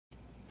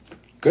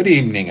Good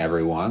evening,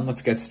 everyone.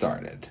 Let's get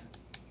started.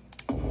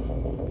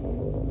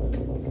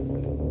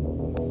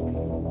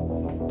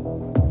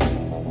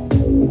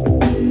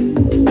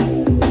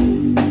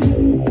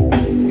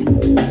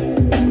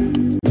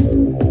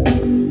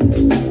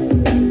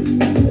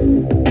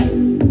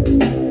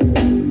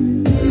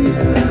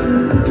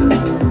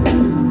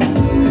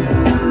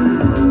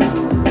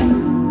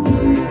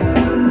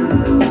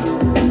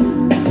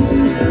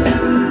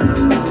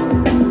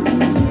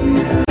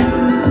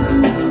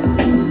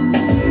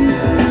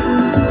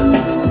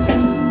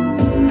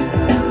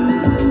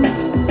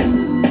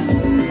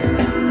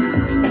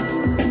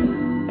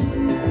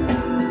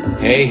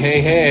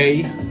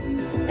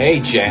 Hey,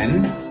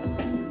 Jen.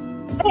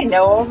 Hey,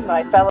 Noam,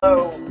 my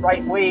fellow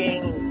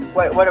right-wing,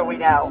 what are we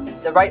now?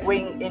 The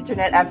right-wing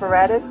internet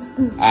apparatus?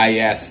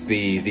 Yes,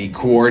 the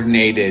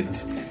coordinated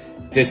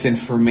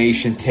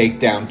disinformation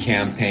takedown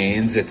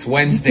campaigns. It's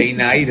Wednesday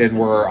night and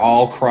we're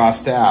all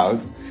crossed out.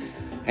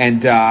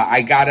 And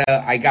I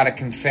got a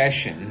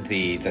confession.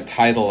 The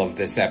title of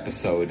this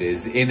episode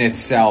is in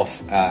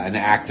itself an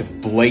act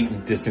of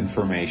blatant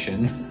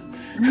disinformation.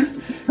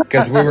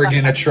 Because we were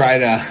gonna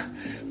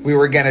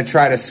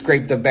try to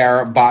scrape the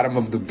bottom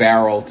of the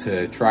barrel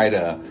to try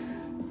to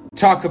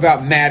talk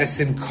about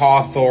Madison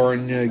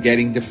Cawthorn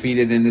getting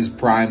defeated in his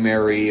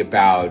primary,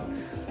 about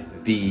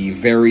the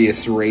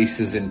various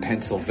races in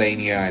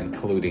Pennsylvania,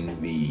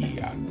 including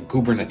the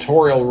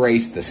gubernatorial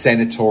race, the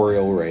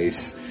senatorial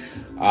race.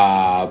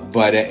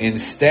 But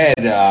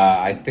instead,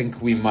 I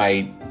think we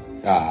might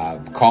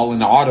call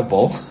an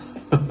audible.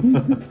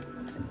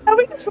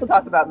 We can still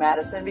talk about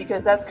Madison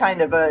because that's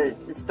kind of a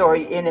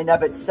story in and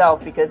of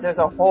itself, because there's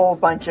a whole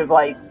bunch of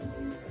like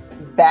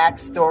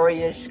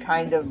backstory-ish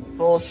kind of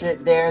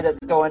bullshit there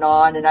that's going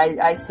on, and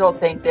I still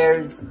think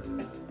there's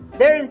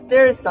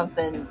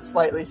something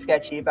slightly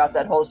sketchy about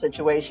that whole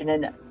situation,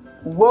 and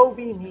woe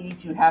be me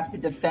to have to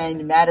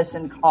defend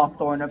Madison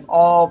Cawthorn of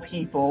all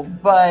people,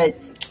 but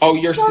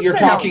you're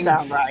talking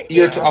right.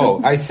 You're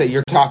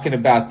talking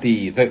about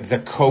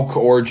the coke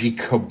orgy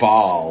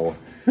cabal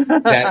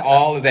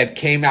that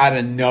came out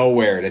of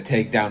nowhere to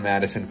take down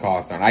Madison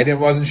Cawthorn. I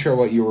wasn't sure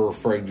what you were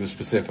referring to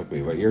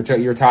specifically, but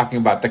you're talking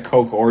about the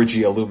coke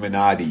orgy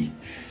Illuminati.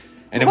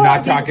 And I'm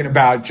not talking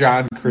about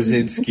John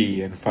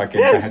Krasinski and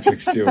fucking Patrick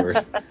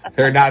Stewart.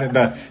 They're not in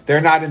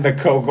the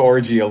coke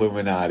orgy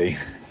Illuminati.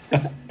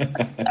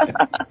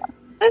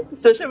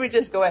 So should we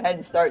just go ahead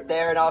and start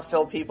there, and I'll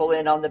fill people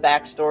in on the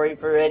backstory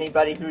for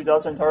anybody who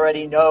doesn't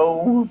already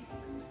know?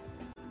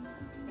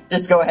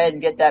 Just go ahead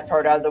and get that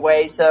part out of the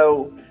way.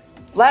 So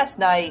last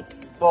night,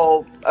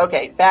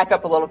 back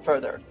up a little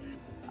further.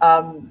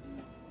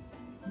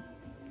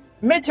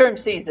 Midterm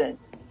season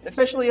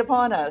officially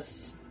upon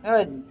us.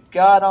 Good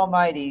God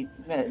Almighty.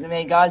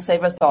 May God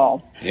save us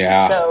all.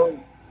 Yeah.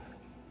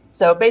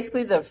 So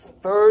basically the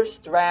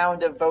first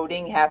round of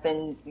voting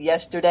happened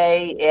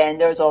yesterday, and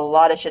there's a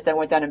lot of shit that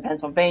went down in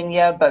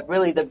Pennsylvania, but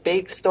really the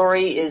big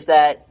story is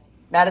that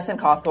Madison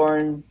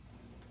Cawthorn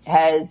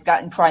has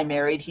gotten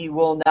primaried. He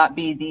will not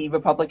be the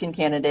Republican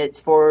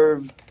candidate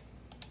for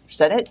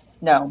Senate?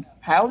 No.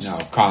 House? No,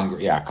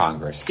 Congress. Yeah,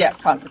 Congress. Yeah,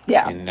 Congress.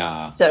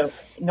 Yeah. So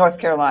North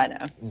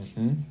Carolina.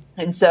 Mm-hmm.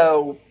 And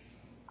so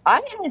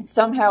I had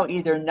somehow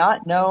either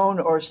not known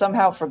or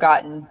somehow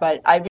forgotten,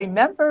 but I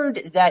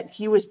remembered that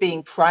he was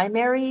being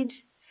primaried,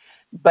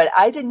 but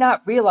I did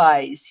not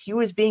realize he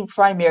was being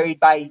primaried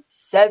by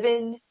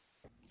 7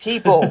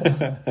 people.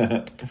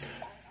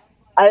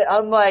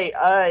 I'm like,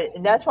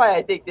 and that's why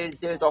I think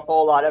there's a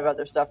whole lot of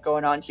other stuff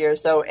going on here.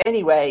 So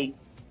anyway,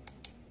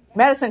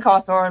 Madison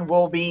Cawthorn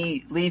will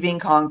be leaving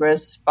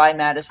Congress by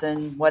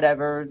Madison,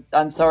 whatever.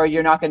 I'm sorry,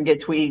 you're not going to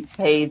get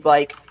paid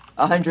like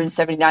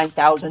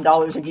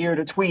 $179,000 a year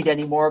to tweet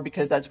anymore,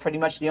 because that's pretty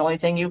much the only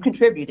thing you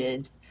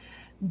contributed.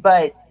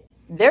 But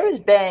there has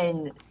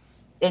been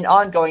an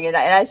ongoing, and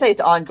I say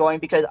it's ongoing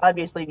because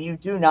obviously you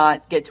do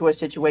not get to a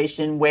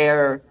situation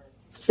where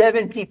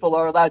 7 people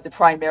are allowed to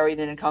primary an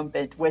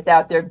incumbent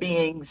without there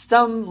being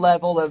some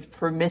level of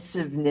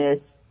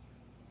permissiveness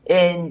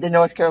in the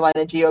North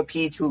Carolina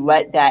GOP to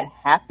let that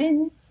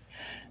happen.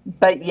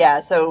 But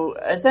yeah, so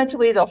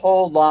essentially the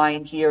whole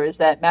line here is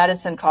that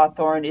Madison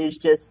Cawthorn is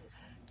just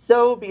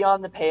so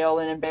beyond the pale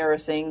and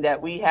embarrassing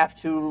that we have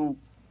to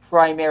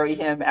primary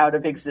him out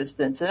of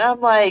existence. And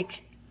I'm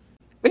like,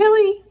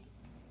 really?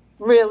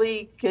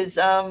 Because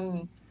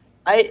I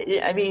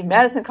mean,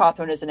 Madison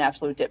Cawthorn is an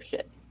absolute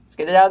dipshit. Let's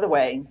get it out of the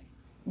way.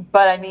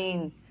 But I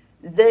mean,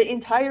 the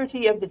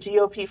entirety of the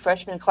GOP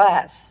freshman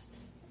class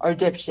are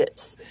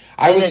dipshits.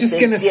 I was just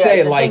gonna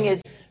say,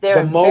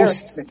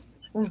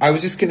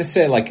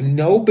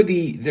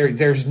 nobody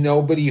there's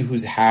nobody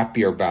who's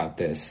happier about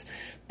this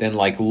than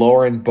like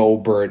Lauren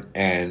Boebert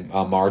and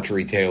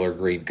Marjorie Taylor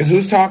Greene. Because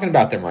who's talking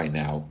about them right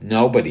now?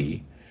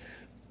 Nobody.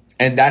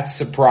 And that's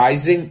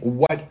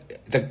surprising.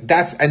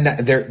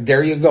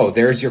 There you go.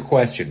 There's your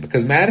question.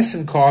 Because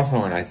Madison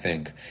Cawthorn, I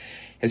think,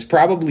 has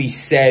probably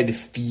said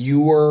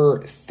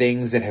fewer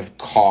things that have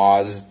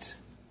caused,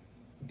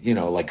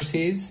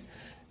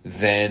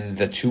 than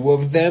the two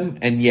of them,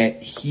 and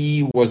yet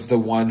he was the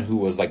one who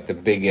was like the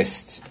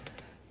biggest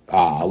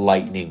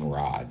lightning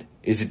rod.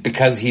 Is it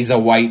because he's a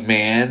white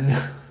man?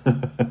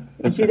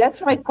 And see,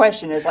 that's my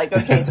question is like,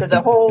 okay, so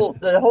the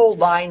whole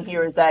line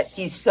here is that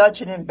he's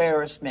such an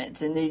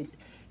embarrassment and he's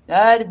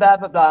blah blah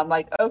blah. I'm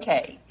like,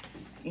 okay,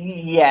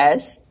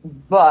 yes,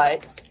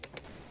 but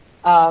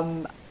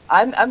um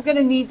I'm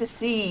gonna need to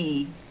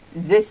see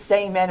this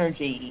same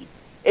energy.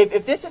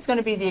 If this is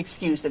gonna be the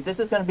excuse, if this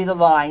is gonna be the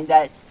line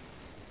that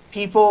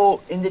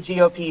people in the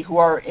GOP who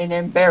are in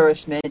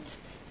embarrassment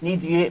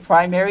need to get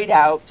primaried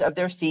out of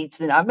their seats,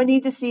 then I'm going to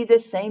need to see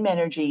this same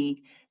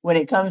energy when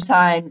it comes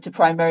time to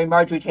primary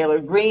Marjorie Taylor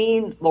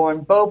Greene,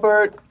 Lauren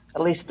Boebert,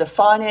 Elise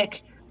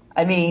Stefanik.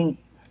 I mean,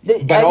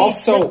 the But whole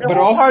also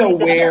party's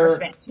an where,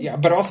 embarrassment. yeah,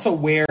 but also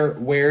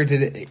where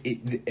did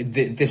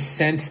the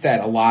sense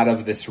that a lot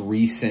of this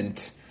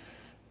recent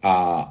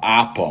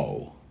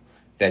oppo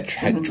that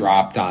had Mhm.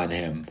 dropped on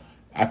him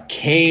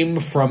came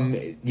from,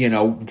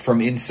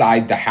 from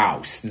inside the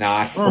house,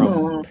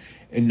 Mhm.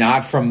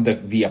 not from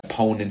the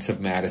opponents of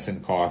Madison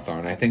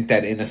Cawthorn. I think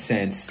that in a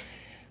sense,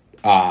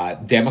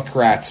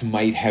 Democrats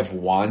might have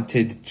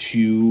wanted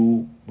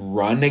to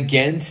run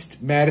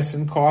against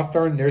Madison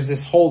Cawthorn.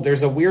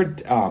 There's a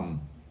weird,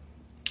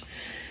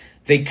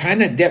 they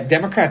kind of,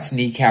 Democrats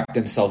kneecapped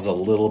themselves a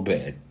little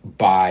bit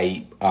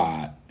by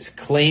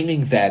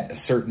claiming that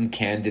certain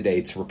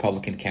candidates,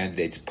 Republican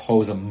candidates,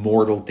 pose a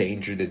mortal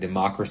danger to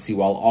democracy,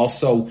 while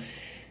also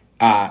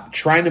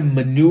trying to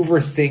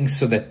maneuver things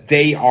so that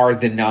they are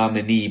the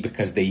nominee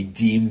because they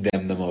deem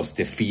them the most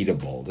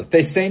defeatable.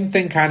 The same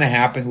thing kind of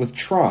happened with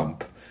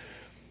Trump,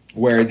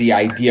 where the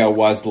idea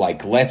was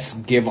like, let's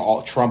give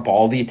Trump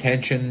all the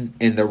attention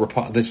in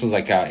this was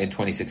like in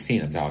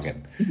 2016. I'm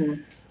talking.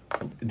 Mhm.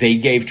 They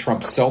gave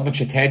Trump so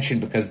much attention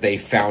because they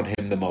found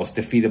him the most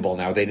defeatable.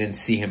 Now they didn't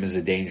see him as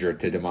a danger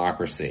to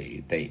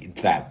democracy.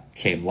 That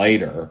came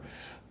later,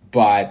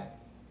 but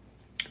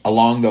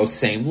along those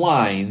same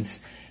lines,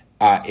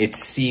 it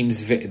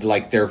seems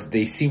like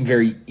they seem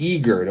very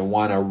eager to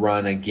want to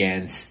run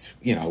against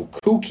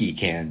kooky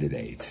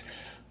candidates.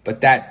 But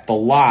that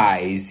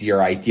belies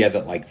your idea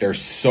that like they're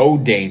so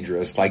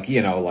dangerous,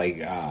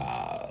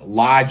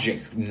 logic,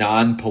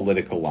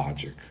 non-political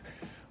logic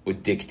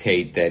would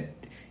dictate that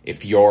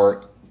if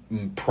your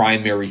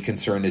primary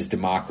concern is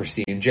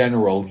democracy in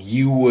general,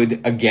 you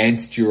would,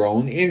 against your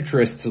own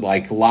interests,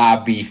 like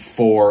lobby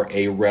for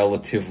a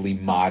relatively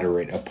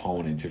moderate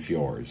opponent of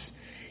yours,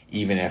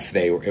 even if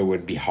it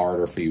would be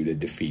harder for you to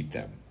defeat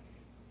them.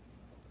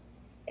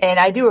 And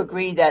I do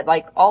agree that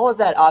like all of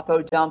that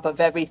oppo dump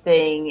of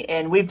everything,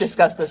 and we've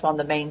discussed this on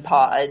the main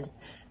pod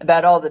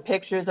about all the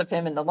pictures of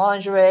him in the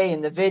lingerie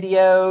and the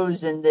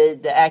videos and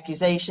the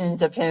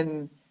accusations of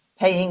him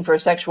paying for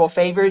sexual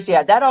favors.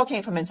 Yeah, that all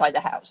came from inside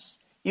the house.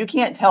 You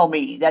can't tell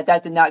me that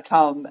that did not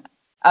come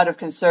out of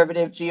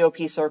conservative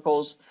GOP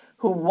circles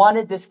who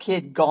wanted this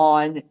kid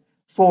gone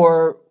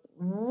for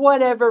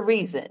whatever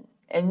reason.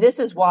 And this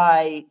is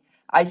why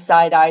I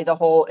side eye the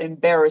whole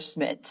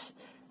embarrassment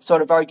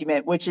sort of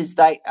argument, which is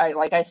like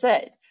I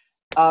said,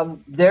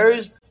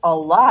 there's a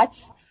lot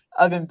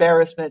of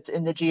embarrassments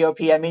in the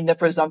GOP. I mean, the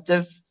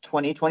presumptive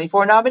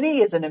 2024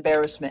 nominee is an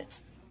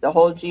embarrassment. The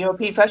whole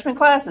GOP freshman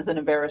class is an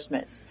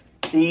embarrassment.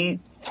 The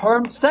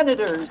termed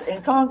senators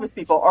and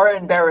congresspeople are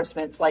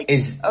embarrassments. Like,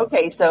 Is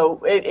okay,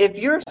 so if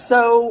you're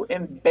so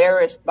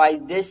embarrassed by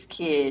this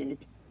kid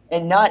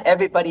and not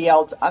everybody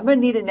else, I'm going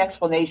to need an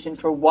explanation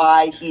for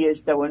why he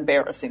is so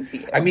embarrassing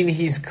to I you. mean,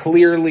 he's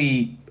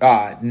clearly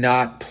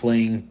not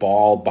playing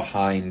ball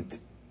behind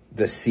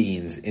the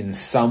scenes in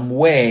some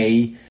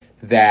way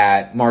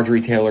that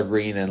Marjorie Taylor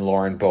Greene and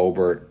Lauren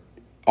Boebert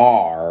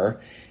are.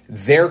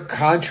 Their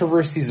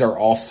controversies are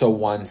also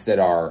ones that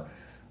are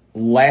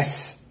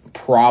less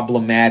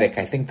problematic.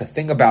 I think the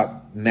thing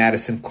about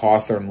Madison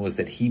Cawthorn was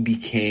that he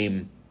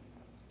became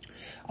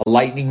a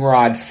lightning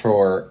rod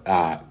for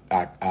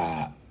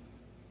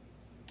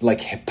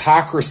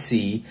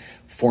hypocrisy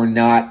for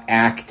not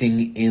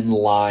acting in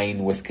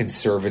line with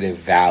conservative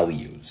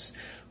values.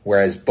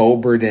 Whereas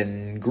Boebert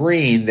and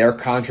Green, their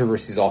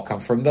controversies all come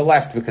from the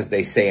left because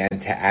they say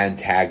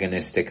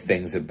antagonistic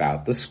things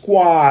about the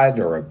squad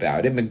or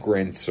about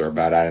immigrants or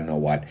about I don't know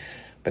what.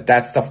 But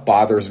that stuff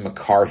bothers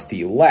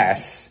McCarthy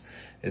less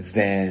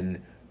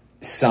than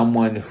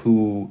someone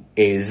who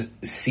is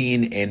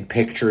seen in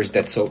pictures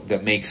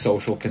that make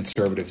social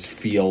conservatives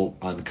feel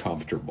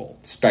uncomfortable,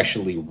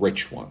 especially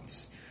rich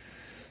ones.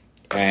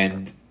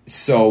 And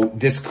so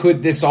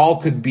this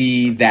all could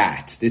be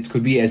that. It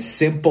could be as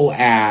simple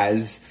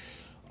as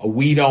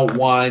we don't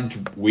want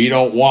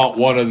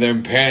one of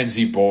them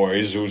pansy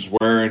boys who's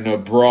wearing a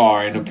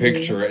bra in a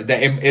picture.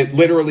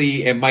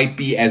 It might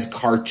be as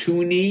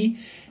cartoony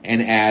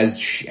and as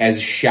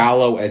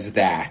shallow as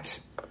that.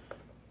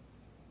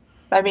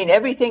 I mean,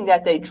 everything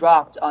that they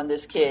dropped on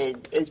this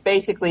kid is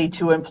basically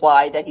to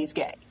imply that he's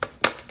gay.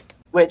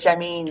 Which, I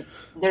mean,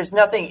 there's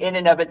nothing in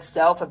and of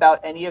itself about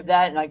any of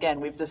that. And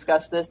again, we've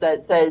discussed this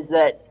that says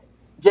that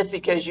just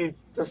because you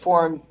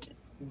performed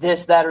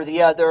this, that, or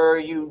the other,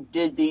 you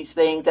did these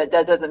things, that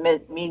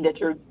doesn't mean that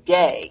you're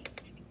gay.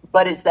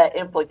 But it's that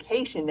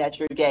implication that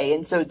you're gay.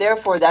 And so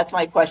therefore that's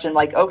my question,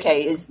 like,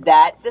 okay, is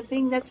that the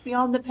thing that's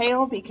beyond the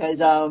pale? Because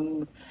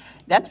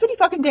that's pretty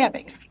fucking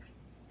damning.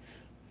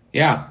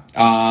 Yeah.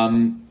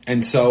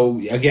 And so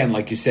again,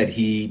 like you said,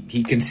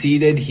 he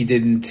conceded. He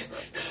didn't.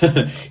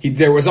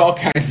 There was all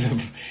kinds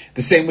of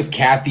the same with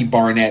Kathy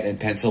Barnett in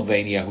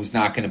Pennsylvania, who's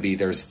not going to be.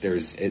 There's.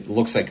 It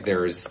looks like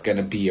there's going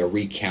to be a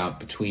recount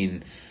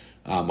between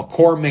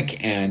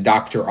McCormick and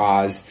Dr.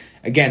 Oz.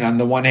 Again, on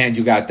the one hand,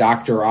 you got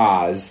Dr.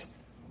 Oz,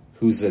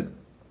 who's a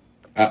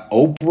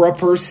Oprah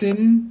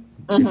person,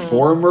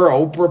 former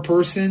Oprah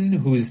person,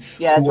 who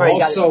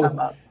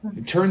also,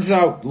 it turns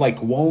out,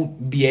 like,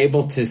 won't be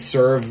able to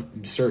serve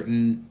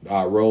certain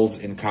roles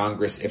in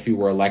Congress if he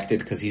were elected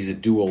because he's a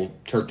dual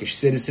Turkish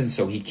citizen,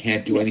 so he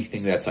can't do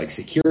anything that's like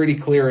security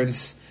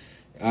clearance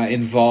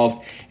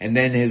involved. And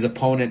then his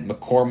opponent,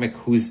 McCormick,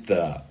 who's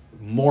the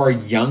more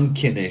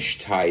Youngkin-ish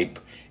type,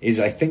 is,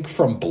 I think,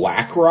 from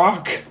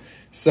BlackRock.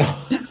 So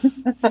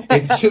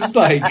it's just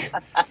like,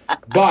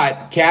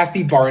 but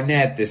Kathy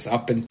Barnett, this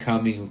up and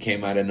coming who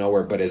came out of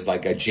nowhere, but is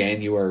like a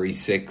January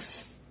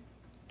 6th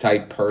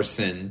type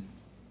person,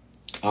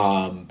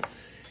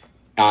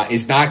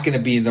 is not going to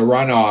be in the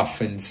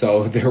runoff. And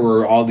so there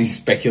were all these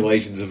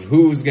speculations of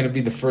who's going to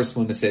be the first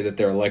one to say that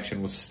their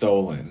election was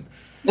stolen.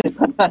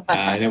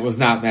 And it was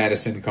not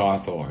Madison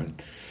Cawthorn.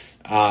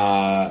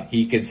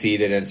 He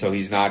conceded, and so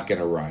he's not going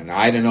to run.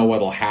 I don't know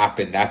what'll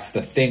happen. That's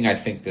the thing. I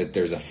think that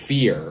there's a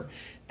fear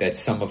that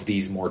some of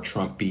these more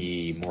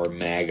Trumpy, more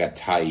MAGA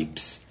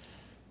types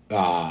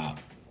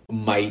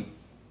might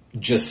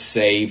just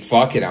say,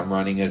 fuck it, I'm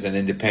running as an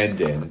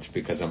independent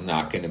because I'm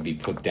not going to be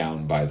put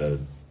down by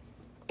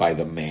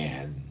the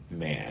man.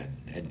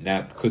 And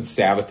that could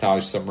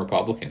sabotage some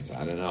Republicans.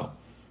 I don't know.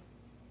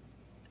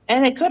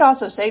 And it could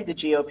also save the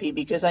GOP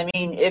because, I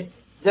mean, if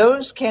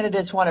those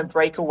candidates want to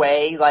break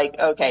away, like,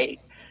 okay,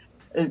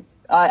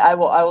 I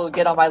will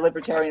get on my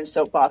libertarian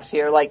soapbox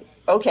here. Like,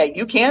 okay,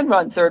 you can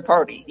run third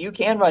party. You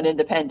can run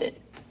independent.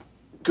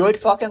 Good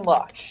fucking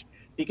luck.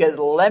 Because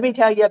let me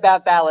tell you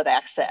about ballot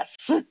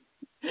access.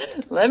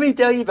 Let me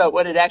tell you about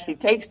what it actually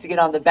takes to get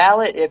on the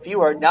ballot if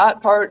you are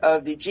not part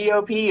of the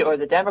GOP or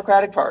the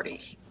Democratic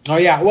Party. Oh,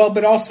 yeah. Well,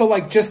 but also,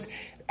 like, just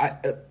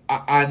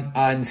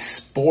on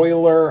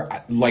spoiler,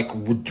 like,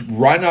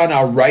 run on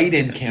a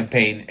write-in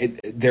campaign.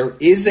 There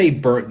is a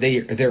burn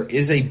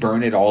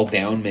it all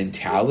down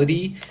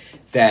mentality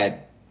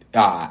that,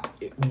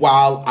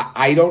 while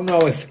I don't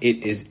know if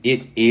it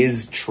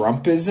is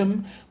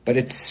Trumpism, but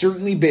it's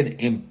certainly been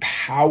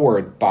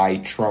empowered by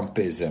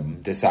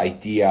Trumpism. This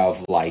idea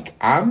of, like,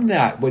 I'm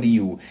not. What do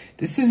you?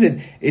 This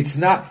isn't. It's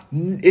not.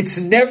 It's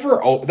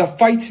never. The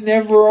fight's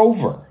never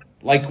over.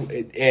 Like,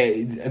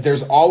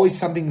 there's always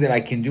something that I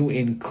can do,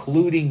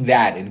 including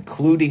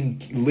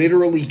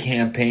literally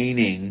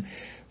campaigning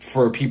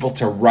for people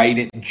to write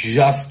it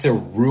just to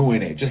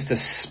ruin it, just to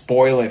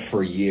spoil it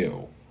for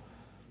you.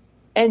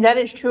 And that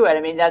is true. And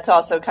I mean, that's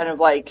also kind of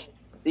like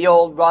the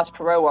old Ross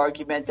Perot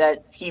argument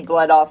that he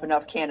bled off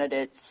enough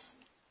candidates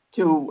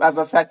to have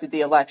affected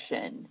the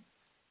election.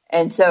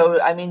 And so,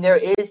 I mean, there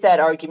is that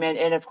argument.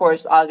 And of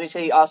course,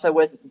 obviously also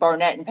with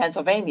Barnett in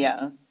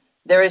Pennsylvania,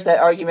 there is that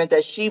argument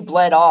that she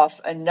bled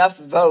off enough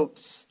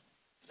votes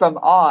from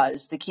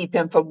Oz to keep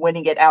him from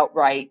winning it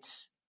outright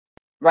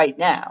right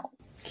now.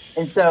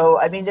 And so,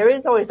 I mean, there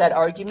is always that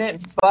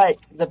argument, but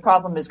the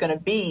problem is going to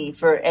be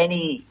for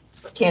any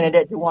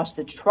candidate who wants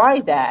to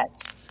try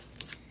that,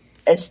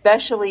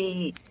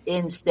 especially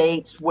in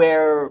states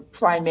where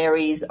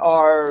primaries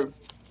are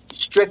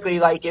strictly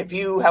like, if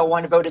you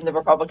want to vote in the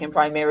Republican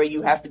primary,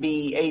 you have to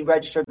be a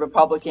registered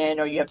Republican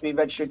or you have to be a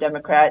registered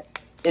Democrat.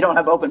 They don't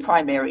have open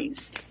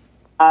primaries.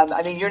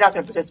 I mean, you're not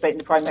going to participate in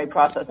the primary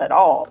process at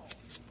all.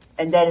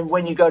 And then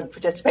when you go to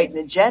participate in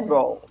the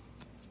general,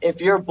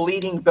 if you're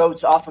bleeding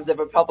votes off of the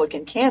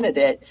Republican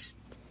candidates,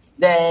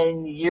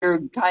 then you're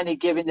kind of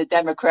giving the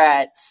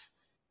Democrats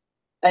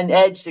an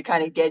edge to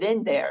kind of get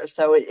in there.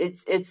 So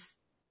it's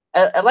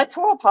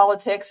electoral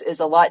politics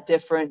is a lot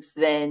different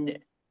than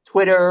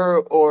Twitter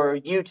or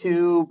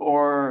YouTube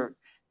or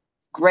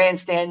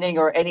grandstanding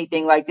or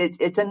anything like that.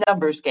 It's a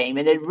numbers game,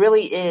 and it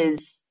really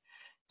is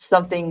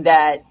something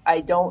that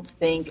I don't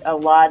think a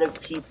lot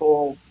of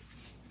people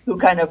who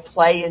kind of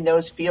play in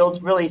those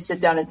fields really sit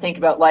down and think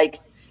about. Like,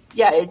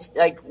 yeah, it's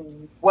like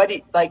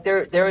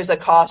there is a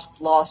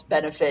cost loss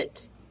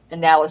benefit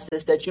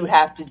analysis that you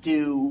have to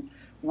do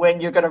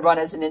when you're going to run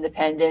as an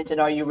independent. And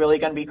are you really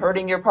going to be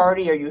hurting your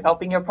party? Are you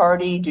helping your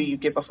party? Do you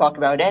give a fuck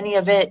about any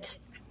of it?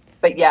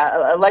 But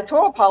yeah,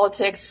 electoral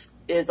politics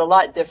is a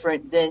lot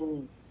different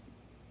than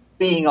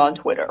being on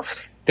Twitter.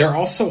 They're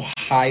also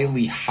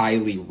highly,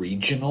 highly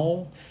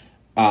regional,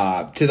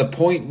 to the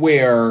point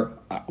where,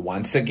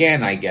 once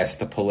again, I guess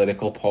the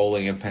political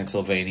polling in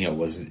Pennsylvania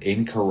was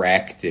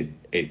incorrect.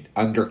 It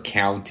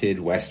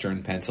undercounted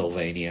Western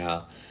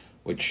Pennsylvania,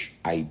 which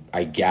I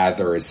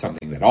gather is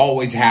something that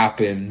always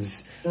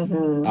happens.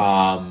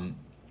 Mm-hmm.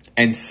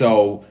 And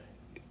so,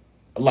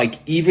 like,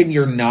 even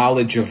your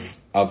knowledge of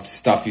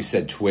stuff you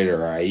said,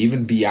 Twitter.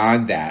 Even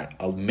beyond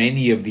that,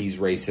 many of these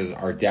races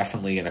are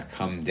definitely going to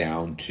come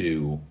down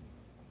to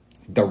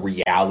the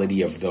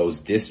reality of those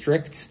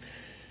districts.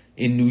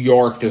 In New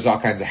York, there's all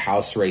kinds of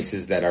House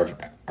races that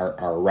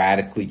are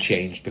radically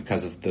changed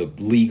because of the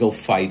legal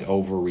fight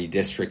over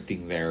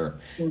redistricting there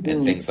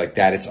and things like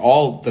that. It's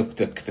all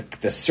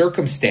the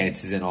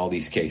circumstances in all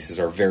these cases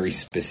are very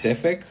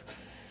specific,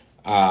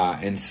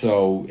 and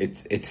so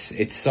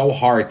it's so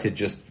hard to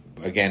just,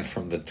 again,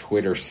 from the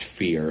Twitter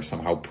sphere,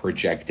 somehow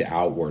project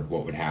outward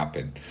what would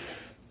happen.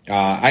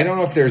 I don't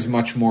know if there's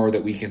much more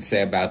that we can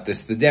say about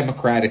this. The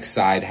Democratic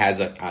side has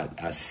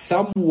a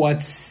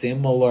somewhat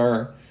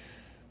similar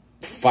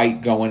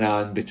fight going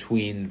on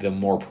between the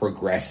more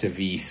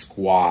progressive-y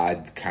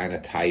squad kind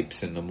of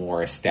types and the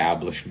more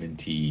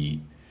establishment-y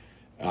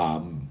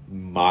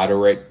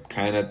moderate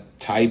kind of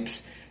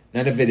types.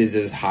 None of it is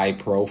as high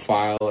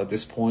profile at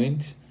this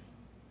point.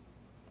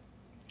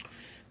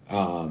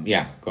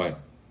 Yeah, go ahead.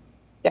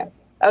 Yeah.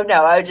 Oh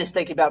no, I was just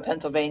thinking about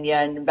Pennsylvania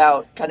and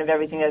about kind of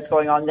everything that's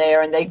going on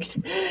there. And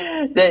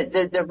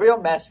the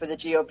real mess for the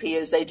GOP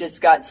is they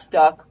just got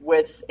stuck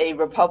with a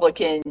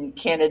Republican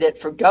candidate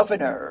for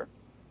governor,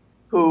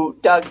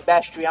 Doug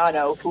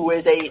Mastriano, who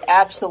is a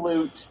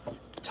absolute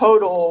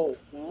total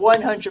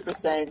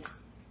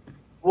 100%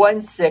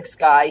 1-6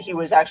 guy. He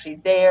was actually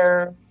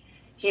there.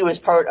 He was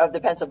part of the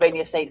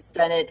Pennsylvania State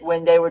Senate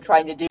when they were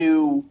trying to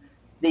do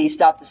the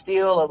Stop the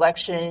Steal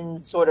election,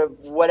 sort of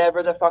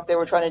whatever the fuck they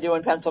were trying to do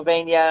in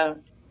Pennsylvania,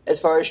 as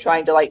far as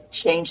trying to like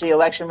change the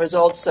election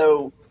results.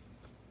 So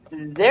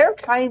they're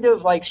kind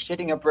of like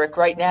shitting a brick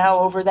right now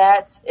over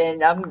that.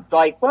 And I'm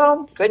like,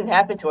 well, couldn't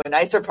happen to a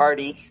nicer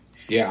party.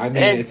 Yeah, I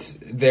mean, it's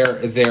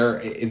there.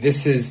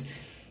 This is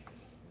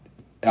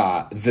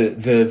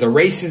the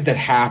races that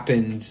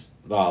happened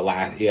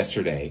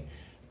yesterday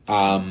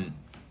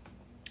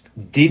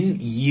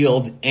didn't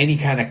yield any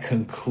kind of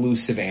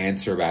conclusive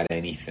answer about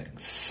anything.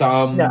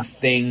 Some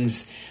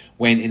things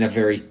went in a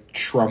very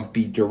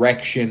Trumpy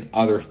direction,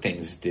 other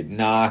things did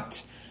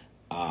not.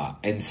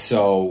 And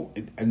so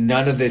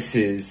none of the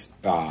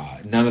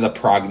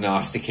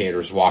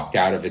prognosticators walked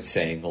out of it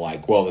saying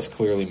like, well, this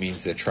clearly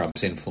means that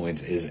Trump's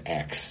influence is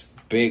X.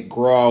 Big,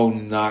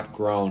 grown, not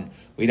grown.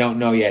 We don't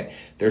know yet.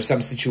 There's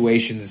some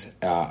situations,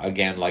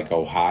 again, like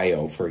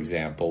Ohio, for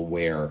example,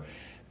 where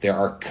there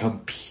are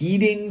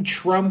competing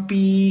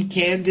Trumpy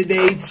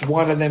candidates.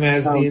 One of them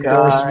has the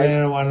endorsement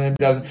and one of them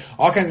doesn't.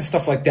 All kinds of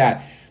stuff like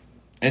that.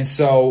 And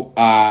so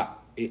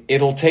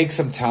it'll take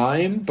some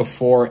time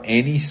before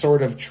any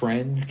sort of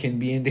trend can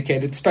be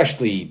indicated,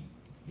 especially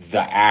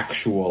the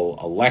actual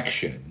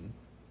election.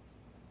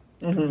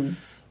 Mm-hmm.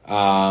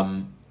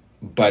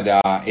 But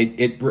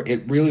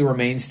it really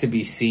remains to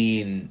be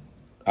seen.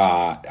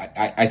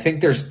 I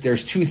think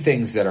there's two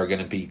things that are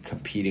going to be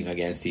competing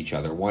against each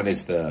other. One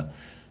is the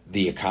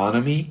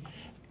economy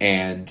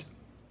and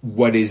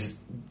what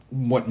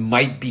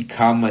might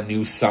become a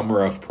new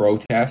summer of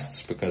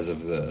protests because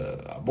of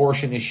the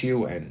abortion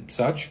issue and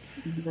such.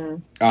 Mm-hmm.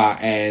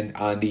 And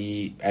on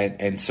the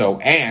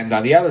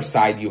other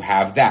side, you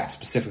have that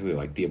specifically,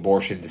 like the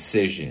abortion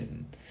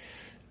decision,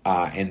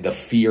 and the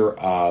fear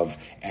of,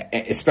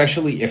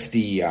 especially if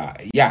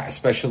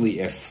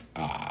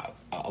a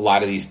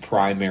lot of these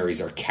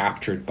primaries are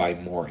captured by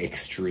more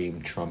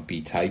extreme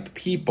Trumpy type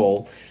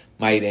people,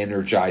 might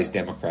energize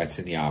Democrats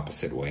in the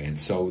opposite way. And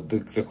so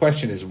the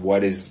question is,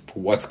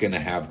 what's going to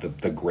have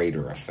the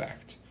greater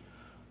effect?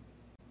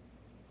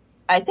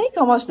 I think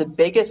almost the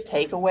biggest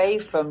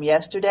takeaway from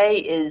yesterday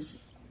is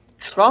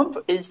Trump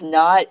is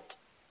not,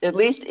 at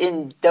least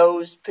in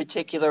those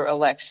particular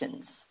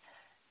elections,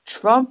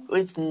 Trump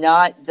is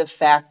not the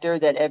factor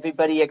that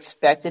everybody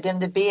expected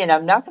him to be. And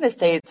I'm not going to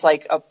say it's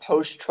like a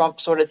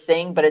post-Trump sort of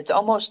thing, but it's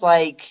almost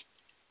like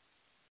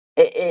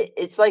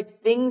it's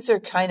like things are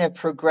kind of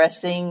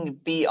progressing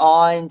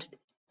beyond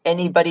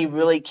anybody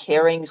really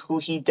caring who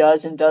he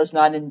does and does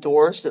not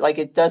endorse. Like,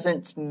 it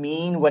doesn't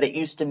mean what it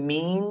used to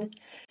mean.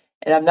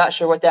 And I'm not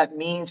sure what that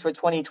means for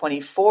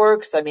 2024,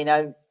 because I mean,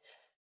 I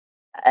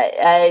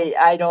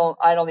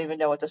don't even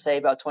know what to say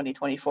about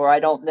 2024. I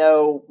don't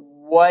know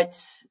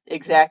what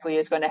exactly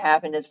is going to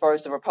happen as far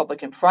as the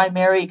Republican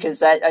primary, because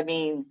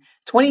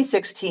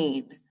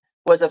 2016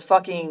 was a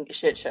fucking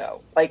shit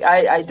show. Like,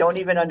 I don't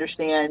even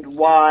understand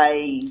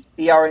why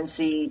the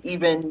RNC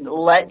even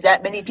let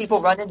that many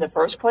people run in the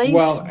first place.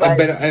 Well,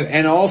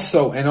 but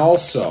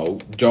also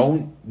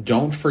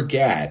don't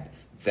forget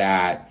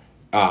that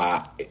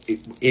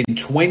in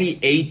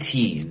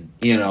 2018,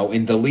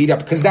 in the lead up,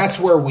 because that's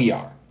where we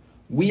are.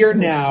 We are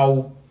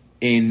now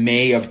in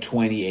May of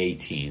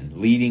 2018,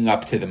 leading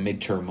up to the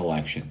midterm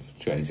elections.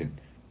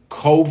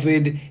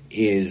 COVID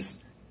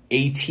is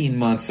 18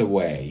 months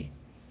away.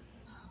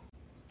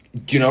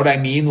 Do you know what I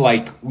mean?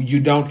 Like,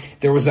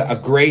 there was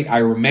I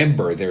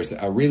remember there's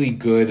a really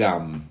good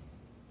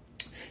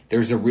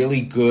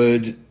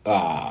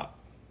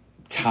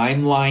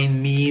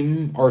timeline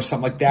meme or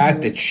something like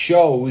that that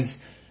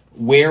shows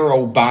where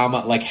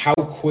Obama, like how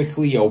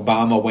quickly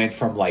Obama went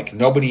from like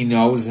nobody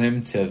knows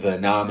him to the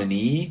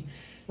nominee.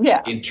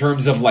 Yeah. in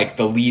terms of like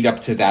the lead up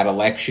to that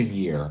election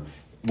year,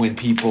 when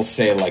people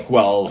say like,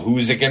 well,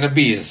 who's it going to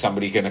be? Is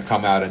somebody going to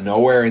come out of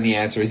nowhere? And the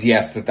answer is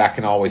yes, that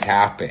can always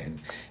happen.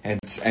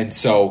 And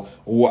so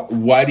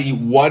what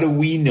do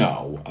we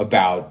know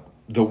about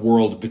the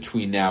world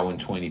between now and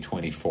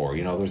 2024?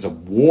 There's a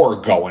war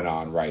going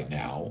on right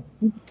now.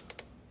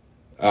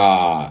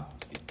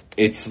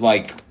 It's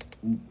like,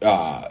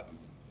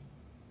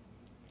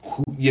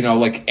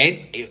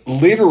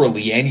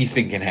 literally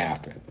anything can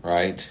happen,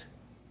 right?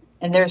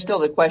 And there's still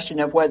the question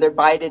of whether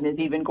Biden is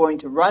even going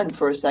to run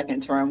for a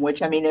second term,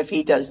 which, I mean, if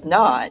he does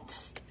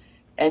not,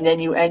 and then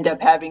you end up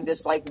having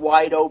this like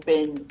wide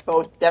open,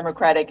 both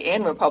Democratic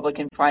and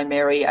Republican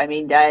primary, I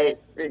mean, I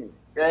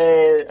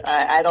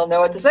don't know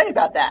what to say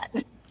about that.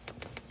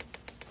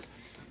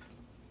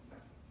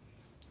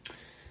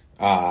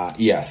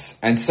 Yes,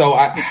 and so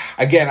I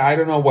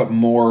don't know what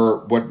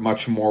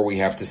much more we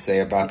have to say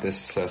about this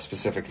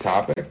specific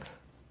topic.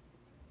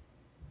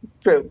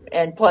 True.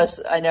 And plus,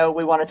 I know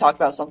we want to talk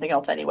about something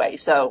else anyway.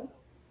 So,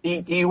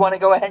 do you want to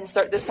go ahead and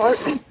start this part?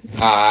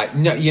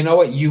 No, you know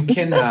what? You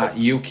can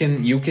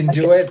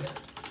do it.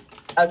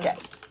 Okay.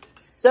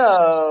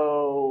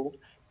 So,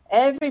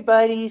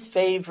 everybody's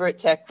favorite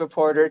tech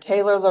reporter,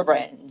 Taylor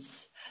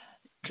Lorenz,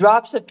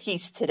 drops a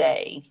piece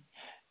today.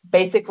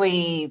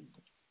 Basically,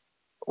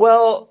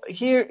 well,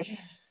 here,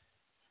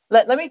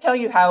 let me tell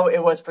you how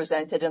it was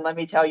presented and let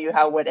me tell you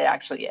what it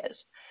actually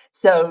is.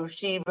 So,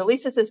 she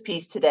releases this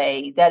piece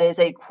today that is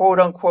a quote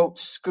unquote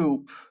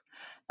scoop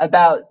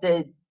about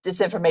the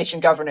Disinformation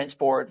Governance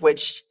Board,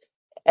 which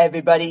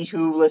everybody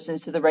who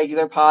listens to the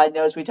regular pod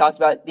knows we talked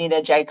about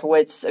Nina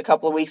Jankowicz a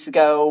couple of weeks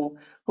ago,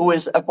 who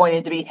was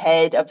appointed to be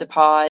head of the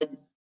pod,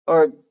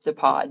 or the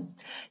pod.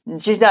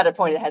 She's not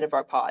appointed head of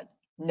our pod.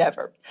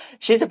 Never.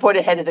 She's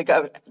appointed head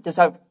of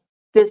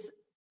this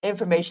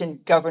Information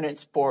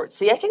Governance Board.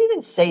 See, I can't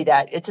even say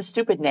that. It's a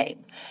stupid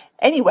name.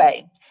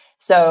 Anyway,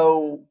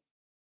 so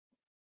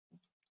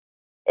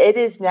it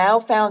is now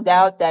found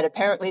out that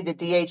apparently the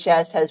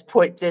DHS has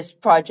put this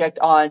project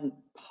on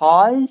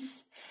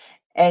pause.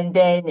 And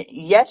then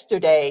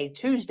yesterday,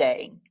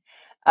 Tuesday,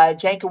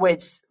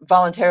 Jankowicz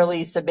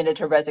voluntarily submitted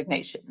her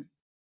resignation.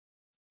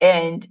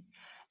 And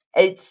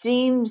it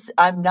seems,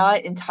 I'm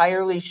not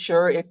entirely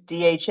sure if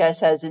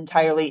DHS has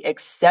entirely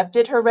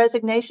accepted her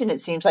resignation.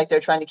 It seems like they're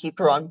trying to keep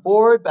her on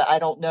board, but I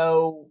don't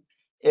know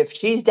if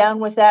she's down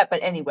with that.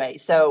 But anyway,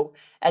 so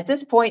at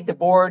this point, the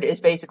board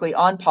is basically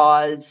on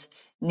pause.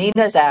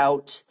 Nina's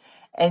out.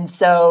 And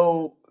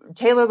so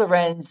Taylor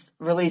Lorenz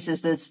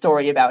releases this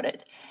story about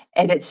it.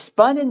 And it's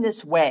spun in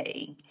this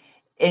way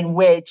in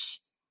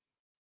which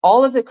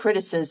all of the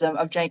criticism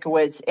of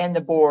Jankowicz and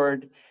the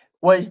board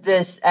was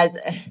this as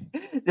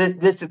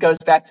this goes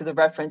back to the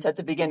reference at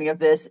the beginning of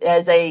this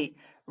as a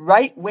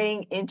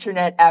right-wing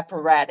internet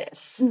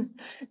apparatus.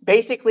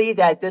 Basically,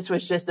 that this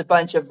was just a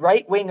bunch of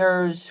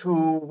right-wingers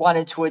who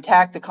wanted to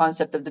attack the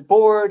concept of the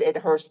board and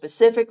her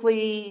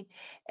specifically,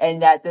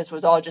 and that this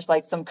was all just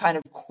like some kind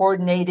of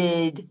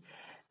coordinated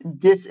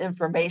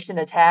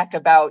disinformation attack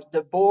about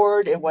the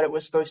board and what it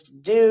was supposed to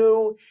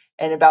do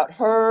and about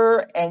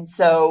her. And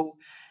so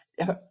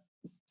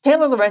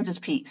Taylor Lorenz's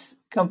piece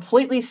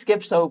completely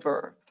skips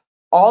over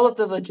all of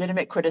the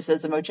legitimate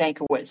criticism of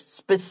Jankowicz,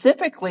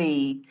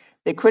 specifically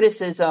the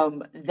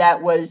criticism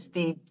that was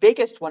the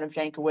biggest one of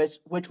Jankowicz,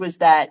 which was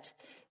that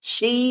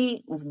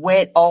she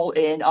went all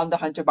in on the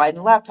Hunter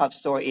Biden laptop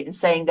story and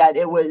saying that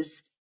it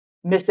was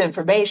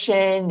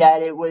misinformation,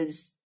 that it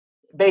was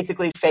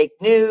basically fake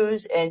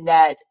news, and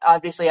that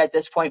obviously at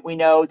this point we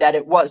know that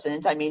it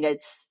wasn't. I mean,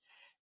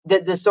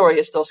 the story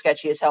is still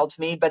sketchy as hell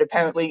to me, but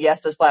apparently, yes,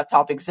 this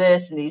laptop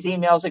exists and these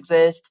emails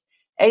exist.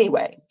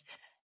 Anyway,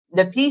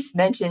 the piece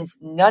mentions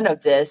none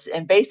of this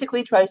and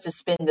basically tries to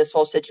spin this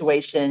whole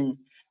situation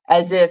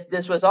as if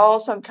this was all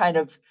some kind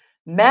of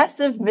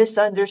massive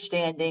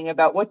misunderstanding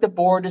about what the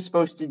board is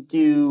supposed to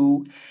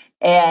do.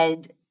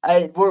 And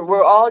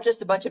we're all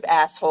just a bunch of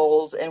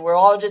assholes and we're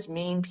all just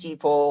mean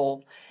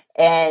people.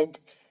 And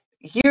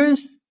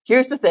here's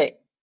the thing.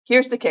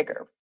 Here's the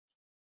kicker.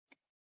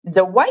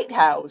 The White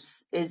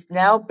House is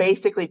now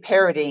basically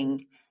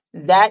parroting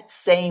that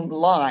same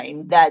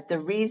line, that the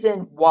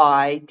reason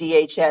why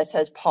DHS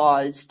has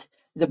paused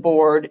the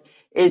board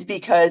is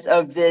because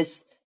of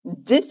this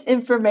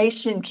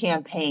disinformation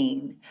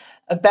campaign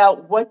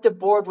about what the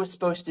board was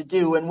supposed to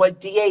do and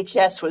what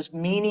DHS was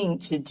meaning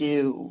to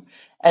do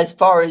as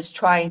far as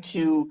trying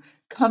to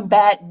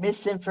combat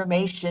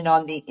misinformation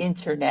on the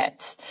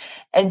internet.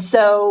 And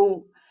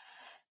so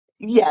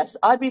yes,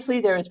 obviously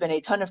there has been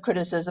a ton of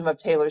criticism of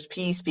Taylor's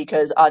piece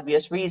because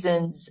obvious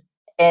reasons.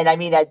 And I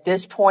mean, at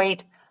this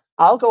point,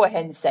 I'll go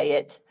ahead and say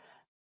it.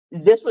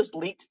 This was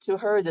leaked to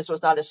her. This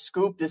was not a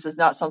scoop. This is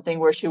not something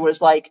where she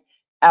was like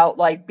out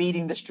like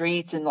beating the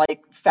streets and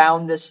like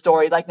found this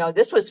story. Like, no,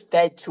 this was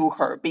fed to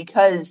her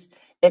because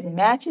it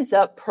matches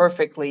up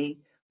perfectly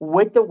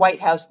with the White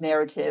House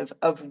narrative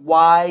of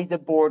why the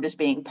board is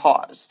being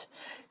paused.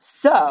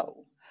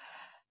 So,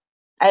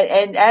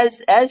 and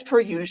as per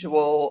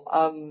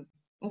usual,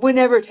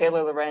 whenever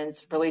Taylor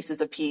Lorenz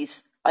releases a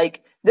piece,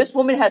 Like, this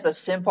woman has a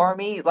simp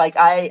army. Like,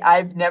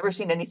 I've never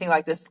seen anything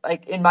like this,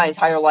 like, in my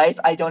entire life.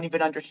 I don't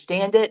even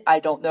understand it. I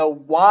don't know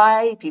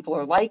why people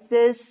are like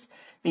this,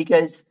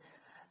 because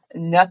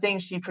nothing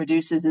she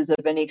produces is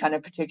of any kind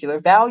of particular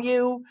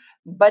value.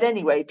 But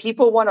anyway,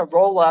 people want to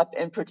roll up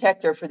and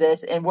protect her for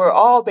this. And we're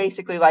all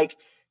basically like,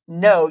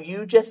 no,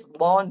 you just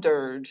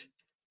laundered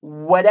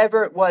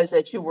whatever it was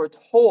that you were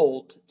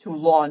told to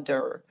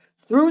launder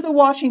through the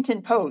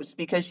Washington Post,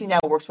 because she now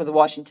works for the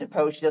Washington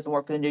Post. She doesn't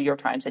work for the New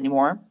York Times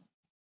anymore.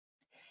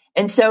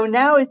 And so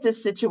now it's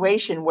this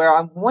situation where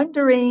I'm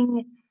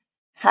wondering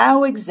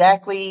how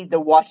exactly the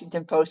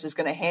Washington Post is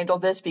going to handle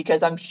this,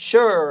 because I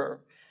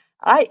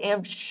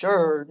am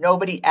sure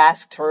nobody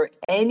asked her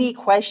any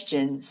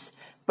questions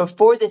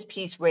before this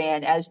piece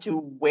ran as to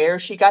where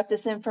she got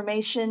this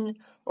information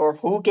or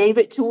who gave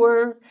it to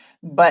her.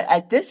 But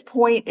at this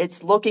point,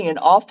 it's looking an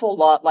awful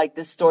lot like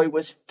this story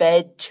was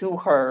fed to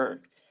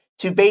her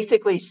to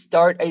basically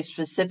start a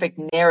specific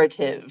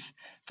narrative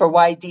for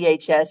why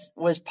DHS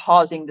was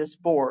pausing this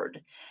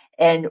board.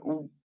 And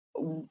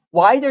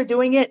why they're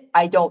doing it,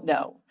 I don't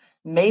know.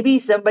 Maybe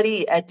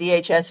somebody at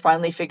DHS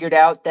finally figured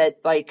out that,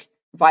 like,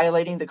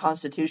 violating the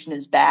Constitution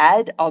is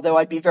bad, although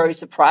I'd be very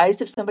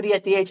surprised if somebody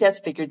at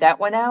DHS figured that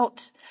one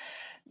out.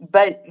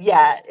 But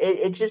yeah,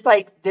 it's just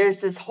like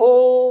there's this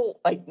whole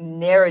like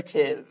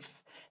narrative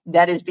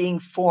that is being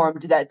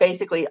formed that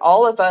basically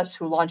all of us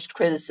who launched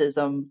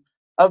criticism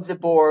of the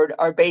board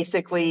are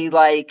basically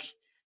like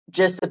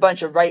just a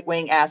bunch of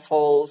right-wing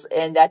assholes,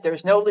 and that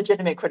there's no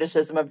legitimate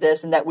criticism of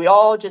this, and that we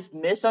all just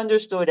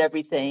misunderstood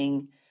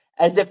everything,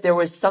 as if there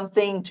was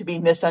something to be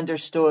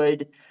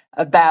misunderstood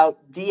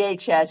about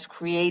DHS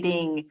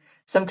creating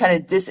some kind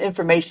of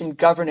disinformation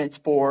governance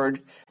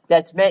board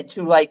that's meant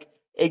to like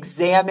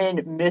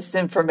examine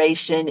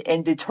misinformation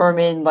and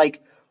determine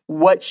like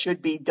what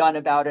should be done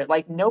about it.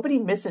 Like, nobody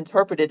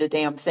misinterpreted a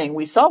damn thing.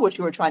 We saw what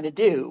you were trying to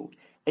do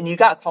and you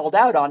got called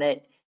out on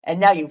it, and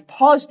now you've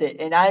paused it.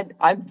 And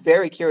I'm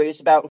very curious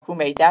about who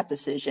made that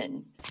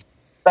decision.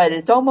 But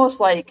it's almost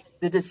like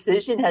the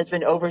decision has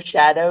been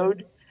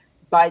overshadowed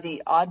by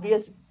the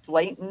obvious,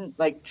 blatant,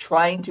 like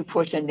trying to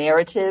push a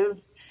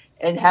narrative,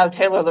 and how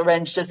Taylor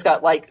Lorenz just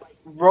got like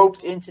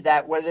roped into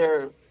that,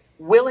 whether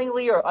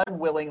willingly or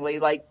unwillingly.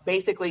 Like,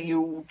 basically,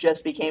 you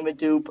just became a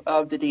dupe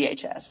of the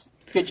DHS.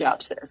 Good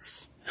job,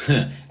 sis.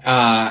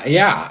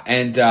 Yeah,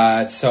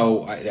 and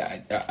so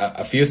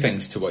a few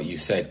things to what you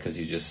said, because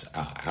you just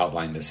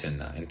outlined this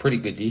in pretty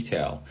good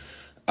detail.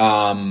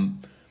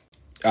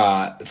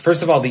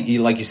 First of all,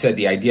 like you said,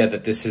 the idea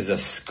that this is a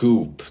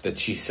scoop, that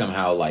she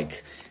somehow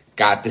like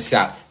got this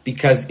out,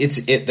 because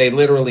they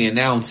literally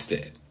announced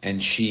it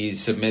and she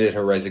submitted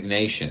her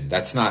resignation.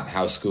 That's not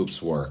how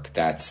scoops work.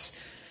 That's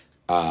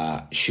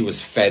she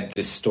was fed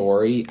this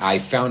story. I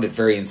found it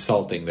very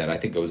insulting that I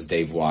think it was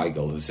Dave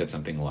Weigel who said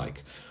something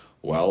like,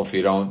 well, if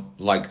you don't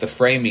like the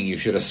framing, you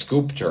should have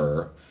scooped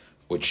her,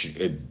 which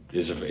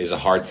is a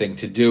hard thing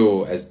to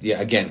do.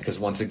 Because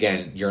once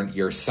again,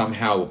 you're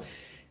somehow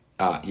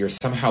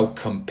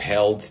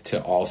compelled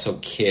to also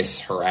kiss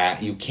her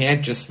ass. You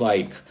can't just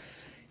like,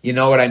 you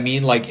know what I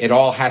mean? Like, it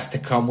all has to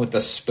come with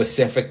a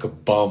specific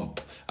bump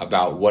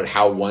about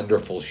how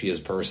wonderful she is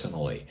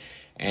personally.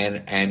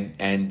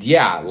 And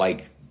yeah,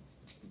 like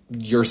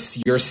you're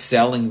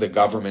selling the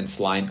government's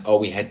line, oh,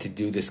 we had to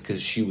do this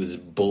because she was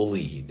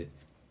bullied.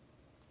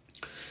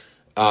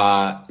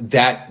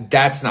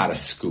 That's not a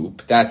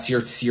scoop. That's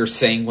you're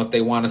saying what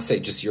they want to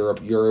say, just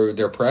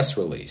their press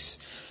release.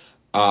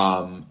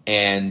 One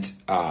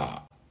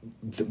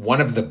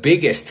of the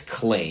biggest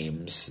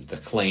claims, the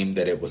claim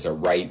that it was a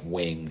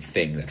right-wing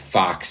thing, that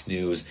Fox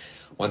News,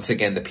 once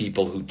again, the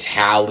people who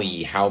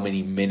tally how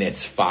many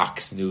minutes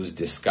Fox News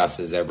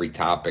discusses every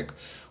topic,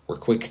 were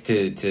quick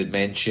to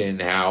mention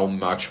how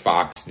much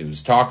Fox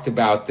News talked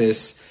about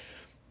this,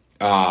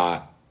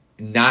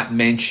 not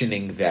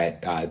mentioning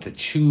that the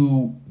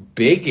two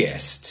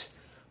biggest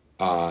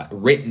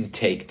written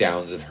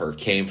takedowns of her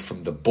came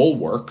from The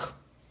Bulwark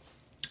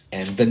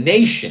and The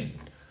Nation.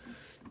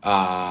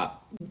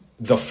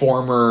 The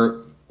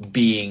former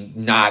being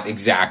not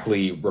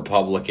exactly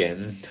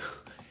Republican,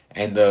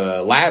 and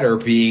the latter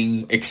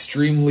being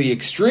extremely,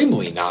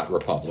 extremely not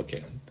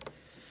Republican.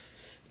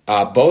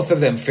 Both of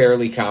them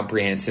fairly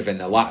comprehensive, and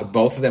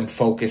both of them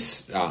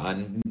focus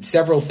on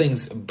several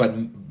things, but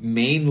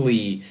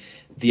mainly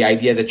the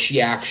idea that she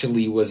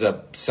actually was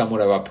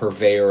somewhat of a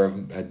purveyor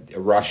of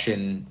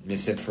Russian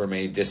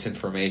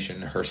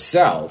disinformation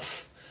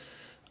herself.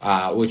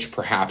 Which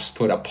perhaps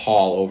put a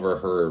pall over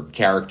her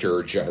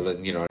character,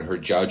 her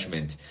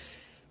judgment.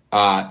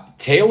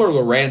 Taylor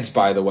Lorenz,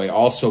 by the way,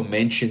 also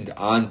mentioned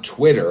on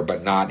Twitter,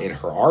 but not in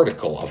her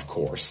article, of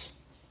course,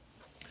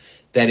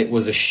 that it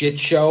was a shit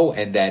show,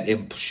 and that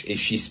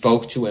she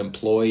spoke to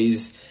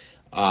employees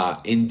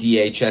in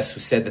DHS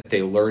who said that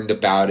they learned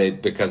about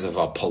it because of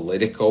a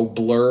Politico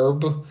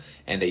blurb,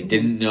 and they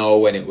didn't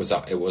know, and it was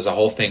a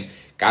whole thing.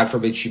 God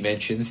forbid she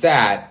mentions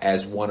that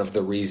as one of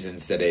the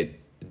reasons that it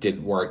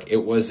didn't work.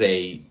 It was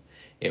a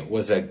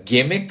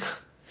gimmick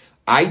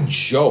I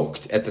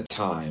joked at the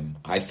time.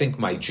 I think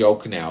my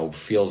joke now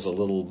feels a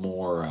little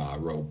more,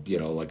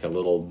 like a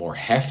little more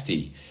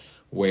hefty,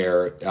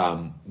 where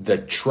the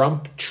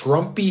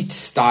Trumpy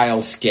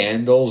style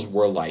scandals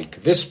were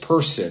like, this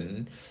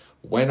person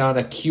went on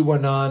a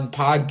QAnon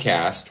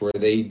podcast where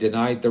they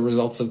denied the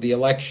results of the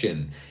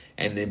election.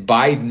 And the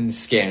Biden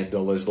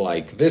scandal is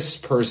like, this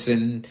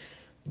person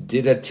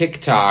did a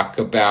TikTok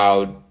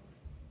about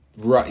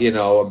Russian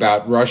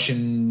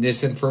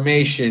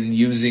disinformation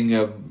using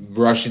a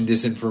Russian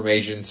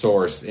disinformation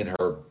source in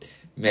her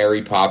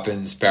Mary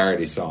Poppins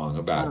parody song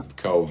about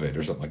COVID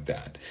or something like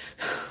that.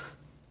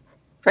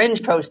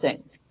 Cringe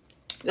posting.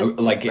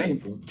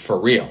 For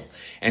real.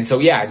 And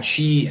so,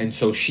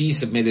 she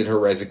submitted her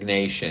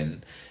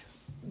resignation.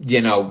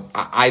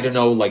 I don't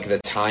know, like, the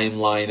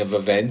timeline of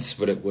events,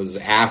 but it was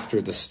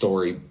after the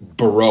story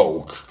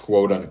broke,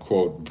 quote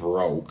unquote,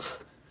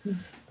 broke.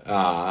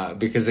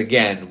 Because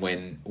again,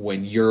 when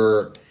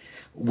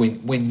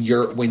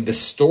the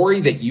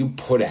story that you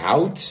put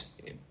out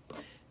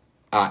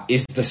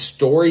is the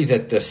story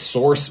that the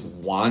source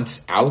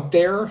wants out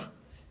there,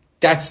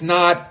 that's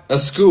not a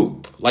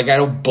scoop. Like, I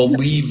don't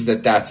believe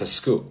that that's a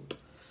scoop.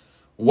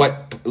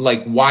 Why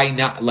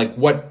not? Like,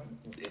 what?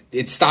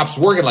 It stops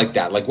working like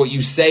that. Like, what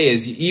you say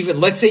is, even,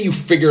 let's say you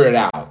figured it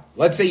out.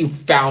 Let's say you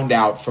found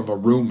out from a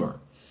rumor.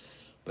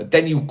 But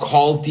then you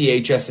call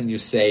DHS and you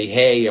say,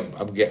 hey,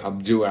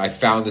 I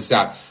found this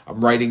out.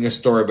 I'm writing a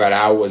story about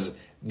how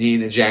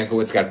Nina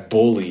Jankowicz got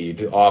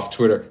bullied off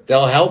Twitter.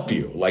 They'll help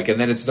you. Like, and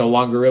then it's no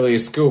longer really a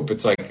scoop.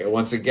 It's like,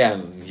 once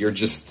again, they're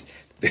just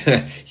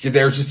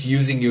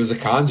using you as a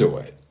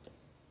conduit.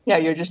 Yeah,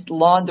 you're just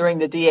laundering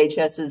the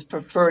DHS's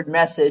preferred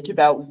message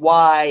about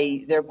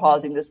why they're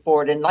pausing this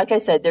board. And like I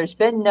said, there's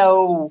been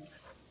no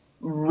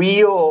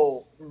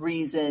real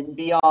reason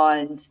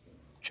beyond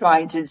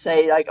trying to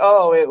say, like,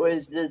 oh, it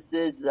was just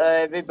this,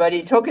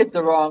 everybody took it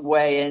the wrong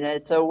way,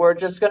 and so we're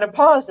just going to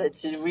pause it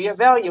to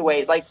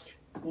reevaluate. Like,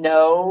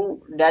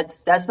 no,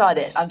 that's not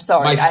it. I'm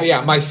sorry.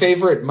 My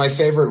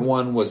favorite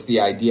one was the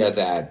idea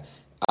that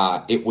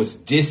it was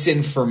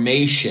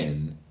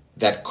disinformation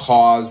that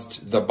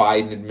caused the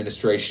Biden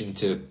administration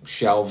to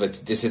shelve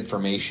its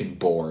disinformation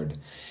board,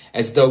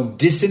 as though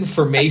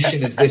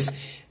disinformation is this.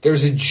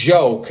 There's a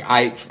joke.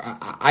 I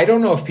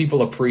don't know if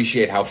people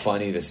appreciate how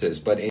funny this is,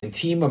 but in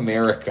Team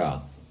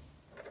America,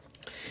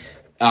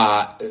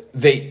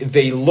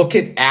 they look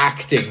at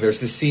acting. There's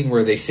this scene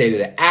where they say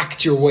to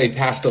act your way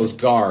past those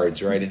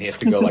guards, right? And he has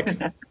to go like,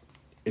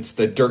 it's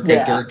the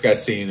Durka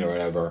scene or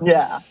whatever.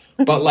 Yeah.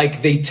 But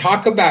like, they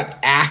talk about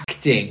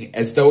acting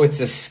as though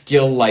it's a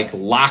skill like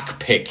lock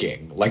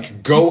picking.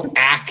 Like, go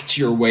act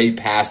your way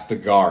past the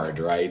guard,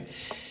 right?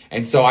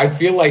 And so I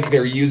feel like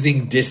they're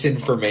using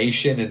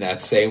disinformation in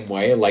that same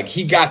way. Like,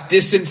 he got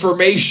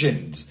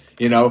disinformationed.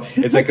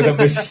 It's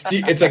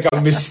like a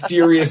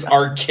mysterious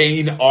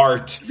arcane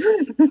art.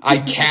 I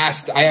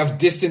have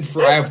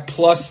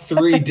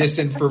 +3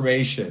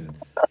 disinformation.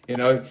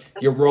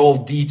 You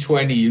roll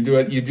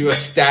D20. You do a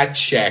stat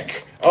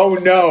check. Oh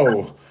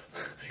no.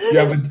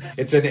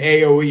 It's an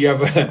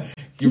AOE.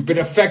 You've been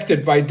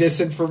affected by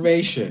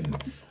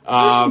disinformation.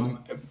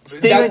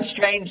 Stephen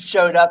Strange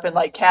showed up and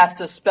like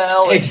cast a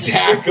spell.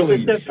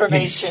 Exactly.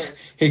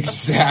 Disinformation.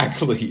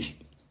 Exactly.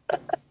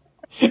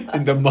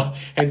 And the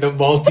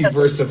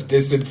multiverse of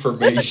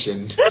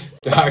disinformation.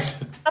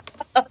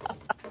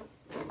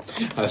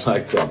 I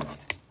like that.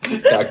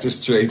 Doctor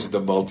Strange and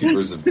the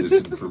multiverse of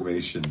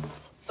disinformation.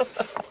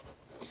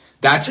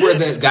 That's where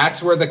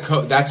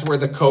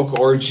the Coke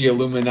orgy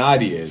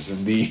Illuminati is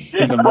in the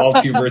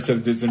multiverse of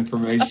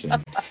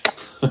disinformation.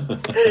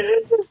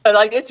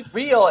 Like, it's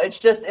real. It's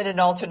just in an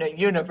alternate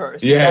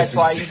universe. Yes, that's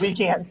why we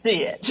can't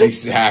see it.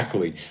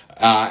 Exactly.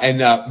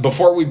 And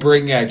before we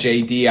bring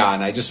JD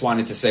on, I just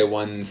wanted to say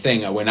one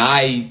thing. When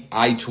I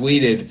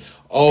tweeted,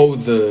 "Oh,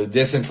 the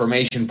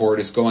disinformation board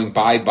is going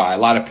bye-bye," a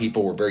lot of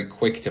people were very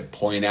quick to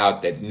point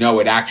out that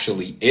no, it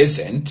actually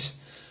isn't.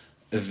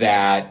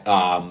 That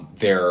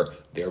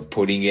they're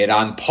putting it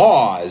on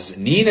pause.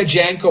 Nina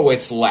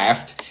Jankowicz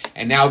left,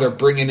 and now they're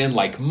bringing in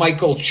like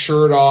Michael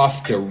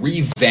Chertoff to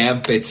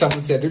revamp it.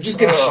 Someone said they're just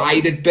going to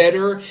hide it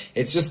better.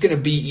 It's just going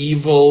to be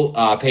evil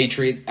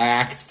Patriot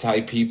Act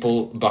type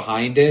people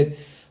behind it.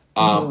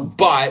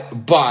 But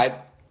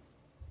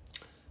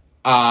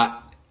I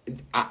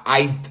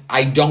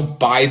don't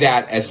buy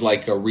that as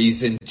like a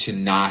reason to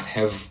not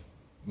have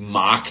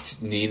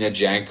mocked Nina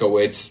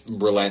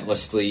Jankowicz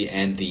relentlessly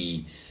and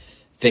the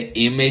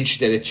image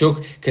that it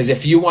took. Because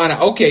if you want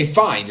to, okay,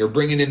 fine, you're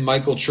bringing in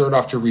Michael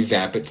Chertoff to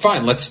revamp it.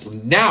 Fine,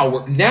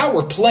 now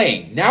we're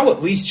playing. Now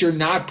at least you're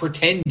not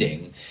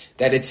pretending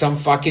that it's some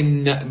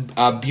fucking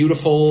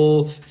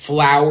beautiful,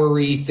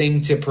 flowery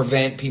thing to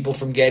prevent people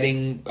from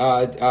getting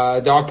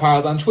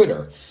dogpiled on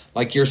Twitter.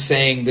 Like, you're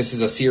saying this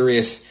is a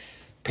serious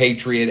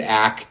Patriot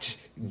Act,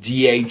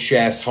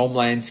 DHS,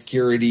 Homeland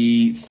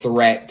Security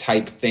threat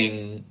type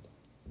thing,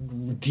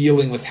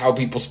 dealing with how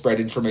people spread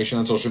information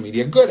on social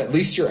media. Good. At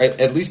least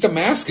the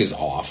mask is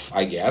off,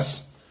 I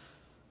guess.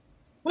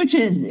 Which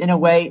is, in a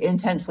way,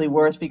 intensely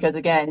worse because,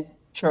 again,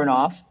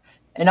 Chernoff,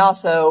 And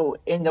also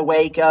in the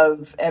wake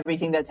of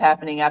everything that's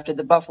happening after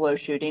the Buffalo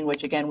shooting,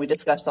 which again we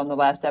discussed on the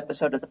last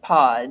episode of the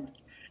pod,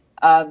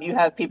 you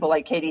have people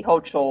like Katie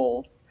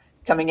Hochul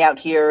coming out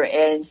here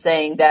and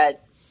saying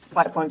that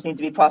platforms need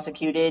to be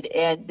prosecuted,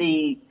 and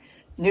the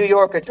New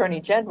York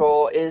Attorney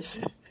General is,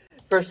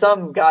 for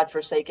some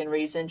godforsaken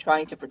reason,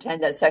 trying to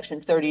pretend that Section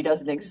 30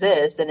 doesn't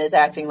exist and is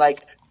acting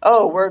like,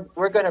 oh,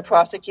 we're going to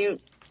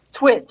prosecute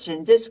Twitch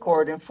and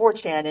Discord and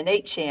 4chan and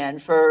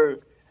 8chan for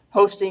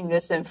hosting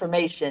this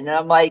information. And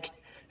I'm like,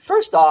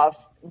 first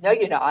off, no,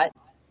 you're not.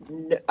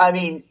 I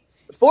mean,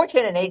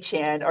 4chan and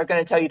 8chan are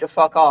going to tell you to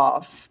fuck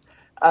off.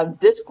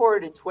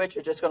 Discord and Twitch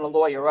are just going to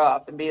lawyer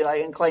up and be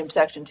like and claim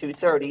Section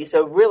 230.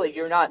 So really,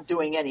 you're not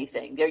doing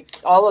anything.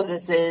 All of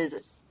this is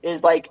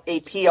like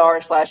a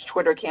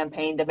PR/Twitter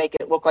campaign to make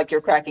it look like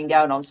you're cracking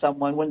down on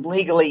someone when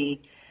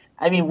legally,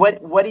 I mean,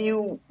 what are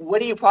you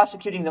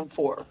prosecuting them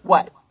for?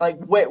 What,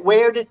 like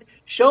where did,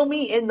 show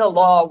me in the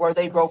law where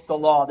they broke the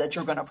law that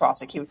you're going to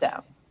prosecute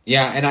them.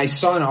 Yeah, and I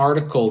saw an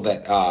article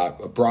that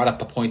brought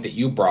up a point that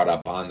you brought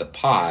up on the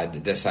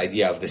pod, this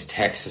idea of this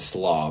Texas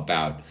law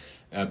about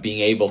being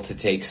able to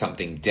take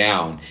something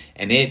down.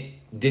 And it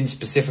didn't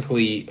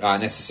specifically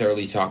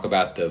necessarily talk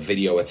about the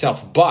video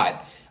itself,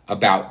 but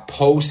about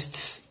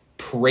posts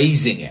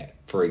praising it,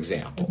 for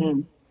example.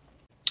 Mm-hmm.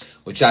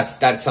 Which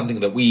that's something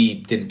that we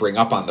didn't bring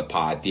up on the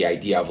pod, the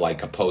idea of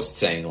like a post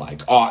saying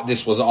like, oh,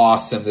 this was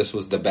awesome, this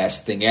was the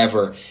best thing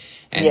ever.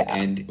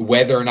 And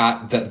whether or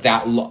not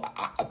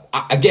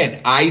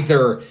again,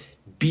 either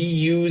be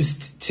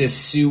used to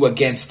sue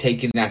against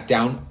taking that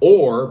down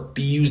or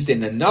be used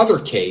in another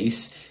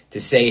case to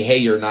say, hey,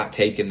 you're not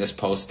taking this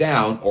post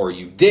down, or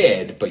you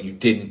did, but you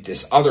didn't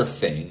this other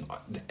thing.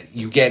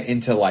 You get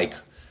into like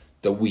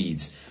the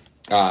weeds.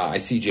 I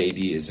see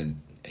JD isn't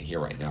here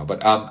right now,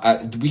 but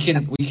we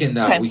can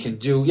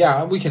do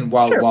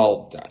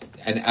while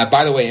and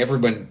by the way,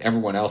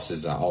 everyone else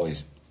is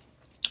always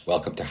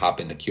welcome to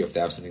hop in the queue if they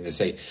have something to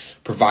say,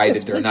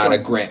 provided they're not a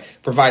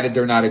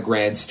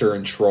grand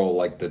stern troll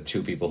like the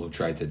two people who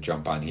tried to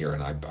jump on here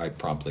and I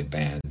promptly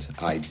banned.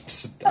 I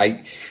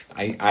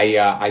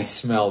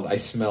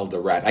smelled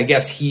the rat. I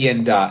guess he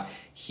and Scott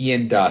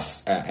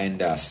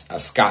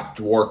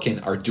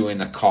Dworkin are doing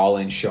a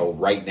call-in show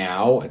right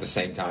now at the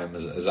same time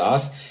as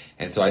us.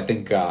 And so I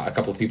think a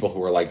couple of people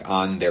who were like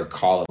on their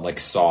call and like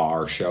saw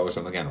our show or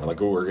something, and we're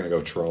like, oh, we're going to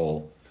go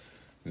troll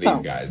these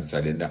guys. And so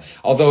I didn't know.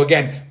 Although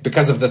again,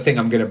 because of the thing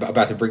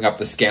about to bring up,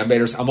 the scam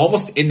baiters, I'm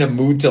almost in the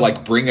mood to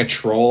like bring a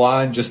troll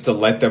on just to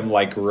let them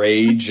like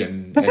rage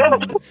and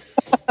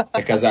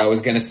because I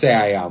was going to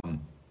say I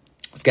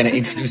was going to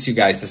introduce you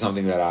guys to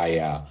something that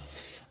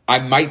I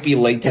might be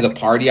late to the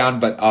party on,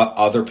 but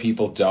other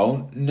people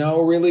don't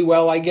know really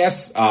well, I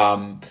guess.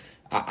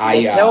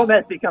 Noam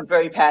has become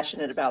very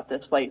passionate about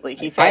this lately.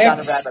 He fell down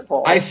a rabbit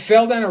hole. I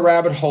fell down a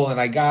rabbit hole, and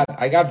I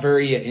got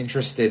very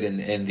interested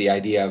in the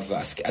idea of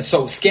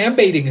so scam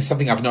baiting is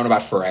something I've known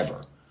about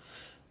forever.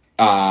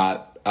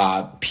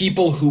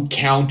 People who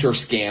counter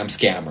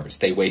scammers.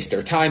 They waste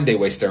their time. They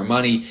waste their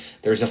money.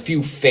 There's a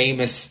few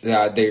famous.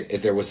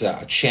 There was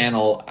a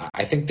channel.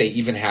 I think they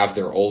even have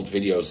their old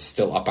videos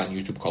still up on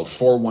YouTube called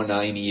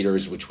 419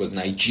 Eaters, which was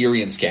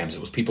Nigerian scams. It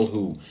was people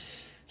who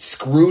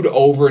screwed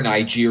over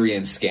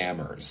Nigerian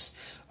scammers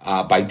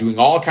by doing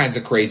all kinds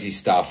of crazy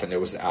stuff. And there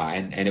was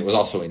and it was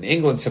also in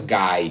England. Some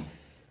guy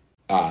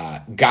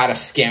got a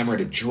scammer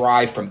to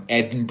drive from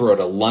Edinburgh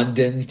to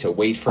London to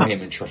wait for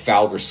him in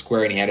Trafalgar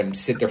Square, and he had him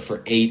sit there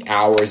for 8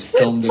 hours,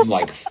 filmed him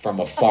like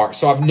from afar.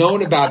 So I've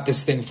known about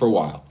this thing for a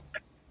while,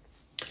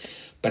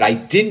 but I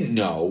didn't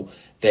know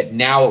that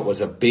now it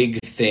was a big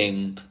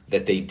thing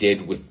that they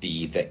did with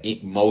the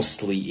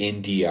mostly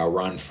India,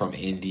 run from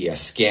India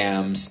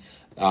scams.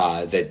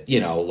 That, you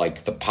know,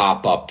 like the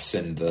pop-ups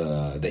and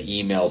the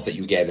emails that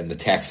you get and the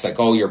texts like,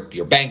 oh,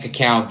 your bank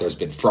account, there's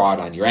been fraud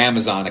on your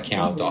Amazon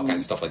account, all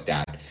kinds of stuff like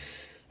that.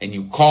 And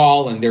you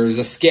call and there's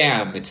a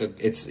scam.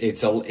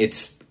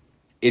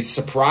 It's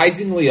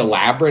surprisingly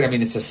elaborate. I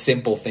mean, it's a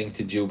simple thing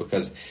to do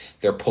because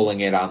they're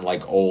pulling it on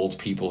like old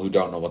people who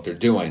don't know what they're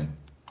doing.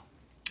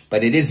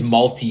 But it is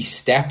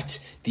multi-stepped.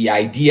 The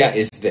idea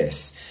is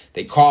this.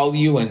 They call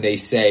you and they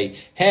say,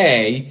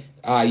 hey,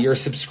 your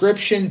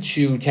subscription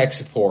to tech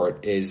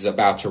support is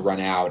about to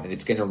run out, and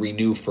it's going to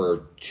renew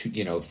for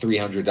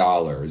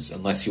 $300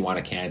 unless you want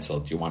to cancel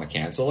it. Do you want to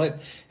cancel it?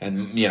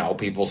 And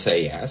people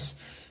say yes,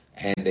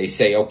 and they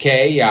say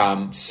okay.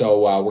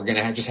 So we're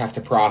going to just have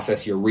to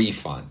process your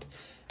refund,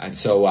 and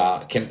so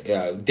can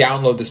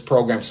download this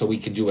program so we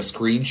can do a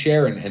screen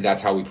share, and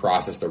that's how we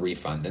process the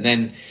refund. And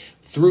then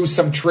through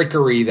some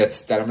trickery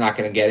that I'm not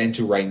going to get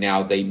into right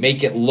now, they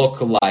make it look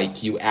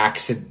like you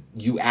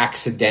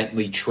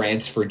accidentally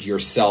transferred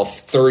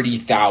yourself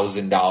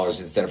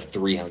 $30,000 instead of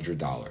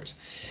 $300.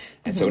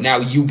 And so now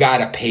you got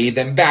to pay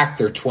them back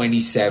their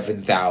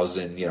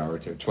 $27,000, or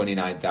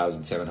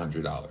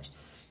 $29,700.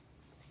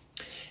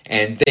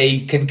 And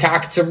they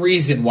concoct some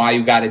reason why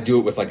you got to do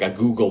it with like a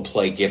Google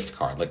Play gift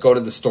card. Like go to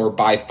the store,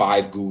 buy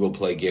 5 Google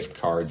Play gift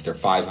cards. They're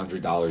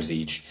 $500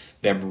 each.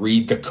 Then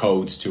read the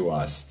codes to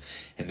us.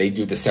 And they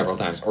do this several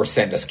times, or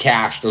send us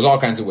cash. There's all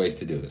kinds of ways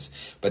to do this.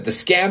 But the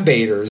scam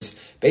baiters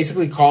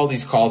basically call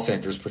these call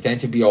centers, pretend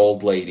to be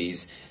old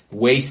ladies,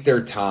 waste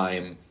their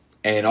time,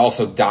 and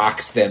also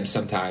dox them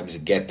sometimes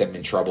and get them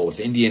in trouble with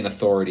Indian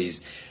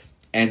authorities.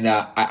 And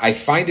I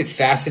find it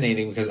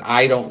fascinating because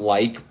I don't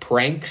like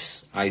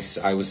pranks.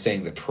 I was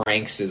saying that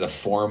pranks is a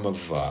form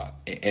of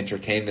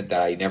entertainment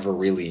that I never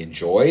really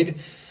enjoyed.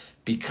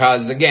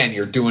 Because again,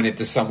 you're doing it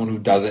to someone who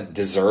doesn't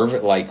deserve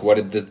it. Like, what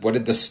did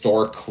the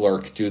store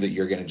clerk do that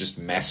you're going to just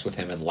mess with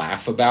him and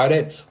laugh about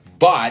it?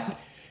 But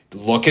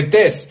look at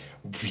this.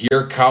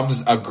 Here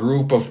comes a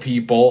group of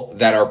people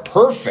that are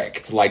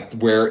perfect. Like,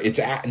 where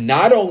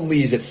not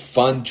only is it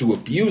fun to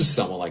abuse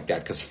someone like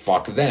that, because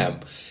fuck them,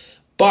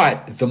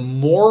 but the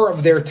more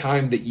of their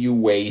time that you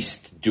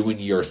waste doing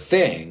your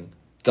thing,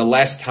 the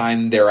less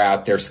time they're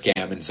out there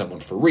scamming someone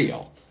for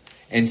real.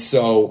 And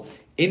so,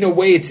 in a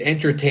way, it's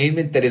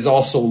entertainment that is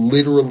also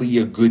literally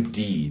a good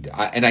deed.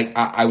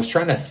 I was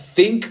trying to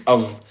think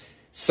of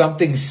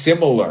something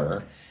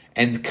similar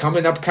and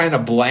coming up kind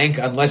of blank,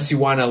 unless you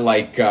want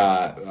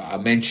to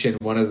mention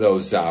one of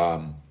those.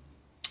 What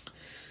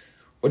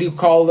do you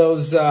call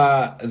those?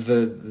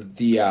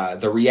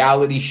 The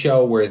reality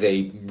show where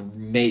they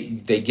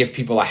give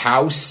people a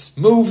house.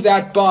 Move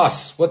that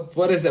bus.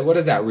 What is that? What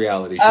is that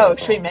reality show? Oh,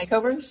 Extreme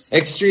Makeovers?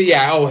 Extreme,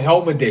 yeah. Oh,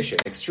 Home Edition.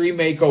 Extreme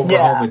Makeover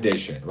Home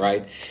Edition,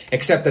 right?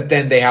 Except that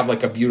then they have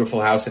like a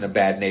beautiful house in a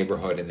bad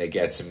neighborhood and they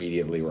gets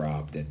immediately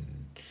robbed and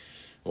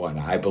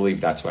whatnot. I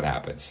believe that's what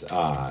happens.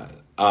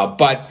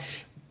 But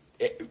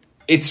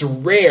it's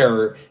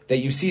rare that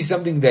you see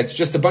something that's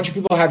just a bunch of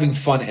people having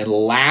fun and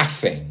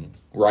laughing,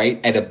 right?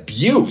 At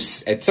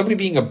abuse, at somebody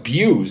being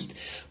abused.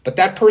 But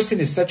that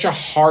person is such a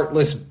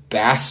heartless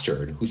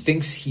bastard who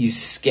thinks he's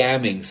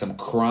scamming some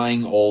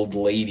crying old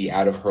lady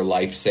out of her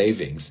life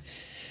savings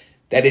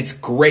that it's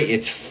great,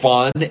 it's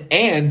fun,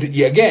 and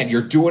again,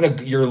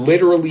 you're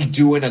literally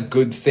doing a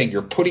good thing.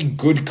 You're putting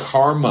good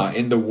karma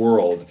in the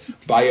world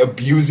by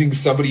abusing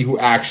somebody who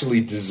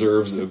actually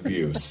deserves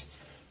abuse.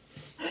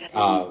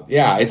 I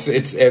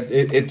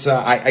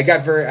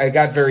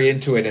got very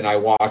into it, and I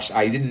watched.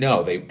 I didn't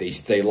know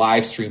they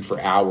live stream for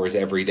hours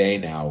every day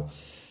now,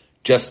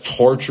 just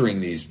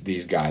torturing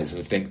these guys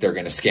who think they're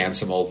going to scam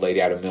some old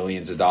lady out of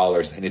millions of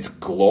dollars, and it's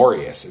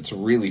glorious. It's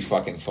really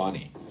fucking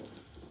funny.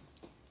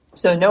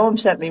 So Noam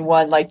sent me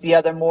one like the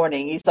other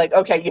morning. He's like,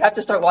 okay, you have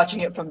to start watching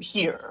it from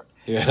here.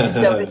 Yeah. And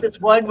so it's this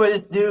one where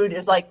this dude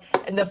is like,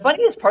 and the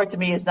funniest part to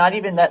me is not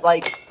even that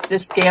like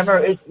this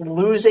scammer is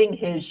losing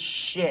his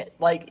shit.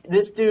 Like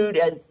this dude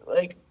is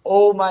like,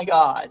 oh my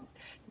God.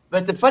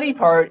 But the funny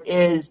part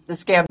is the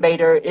scam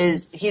baiter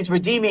is he's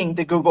redeeming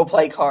the Google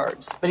Play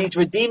cards, but he's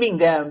redeeming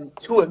them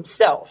to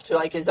himself, to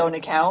like his own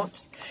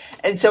account.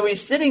 And so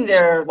he's sitting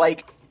there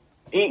like,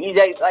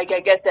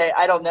 I guess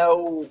I don't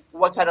know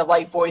what kind of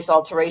like voice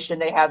alteration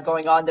they have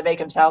going on to make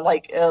him sound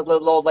like a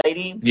little old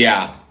lady.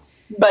 Yeah.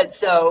 But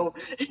so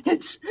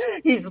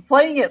he's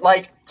playing it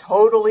like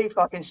totally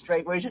fucking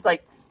straight, where he's just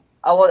like,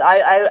 oh, well,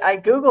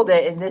 I Googled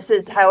it, and this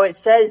is how it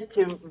says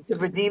to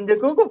redeem the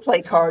Google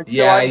Play card. So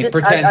yeah, he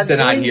pretends to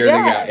not hear the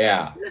guy.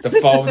 Yeah, the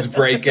phone's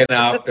breaking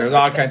up. There's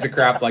all kinds of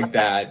crap like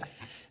that.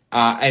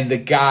 And the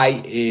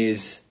guy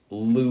is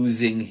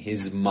losing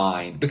his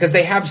mind because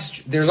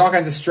there's all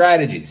kinds of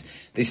strategies.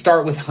 They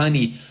start with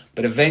honey,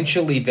 but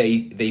eventually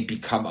they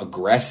become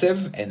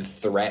aggressive and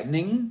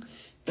threatening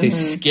to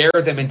scare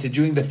them into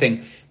doing the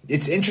thing.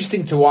 It's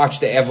interesting to watch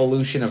the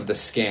evolution of the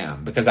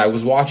scam because I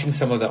was watching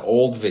some of the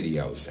old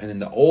videos, and in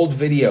the old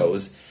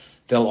videos,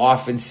 they'll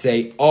often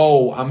say,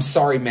 "Oh, I'm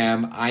sorry,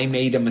 ma'am, I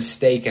made a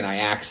mistake and I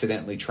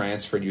accidentally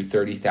transferred you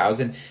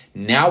 $30,000."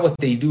 Now what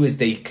they do is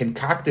they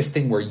concoct this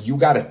thing where you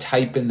got to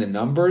type in the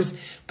numbers,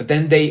 but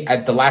then they,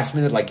 at the last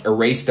minute, like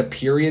erase the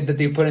period that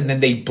they put in,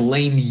 then they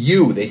blame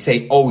you. They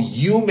say, "Oh,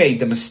 you made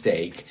the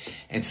mistake,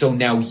 and so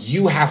now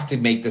you have to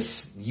make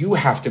this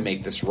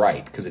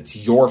right because it's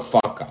your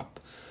fuck up."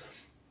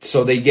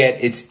 So they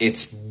get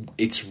it's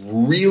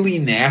really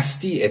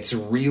nasty, it's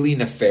really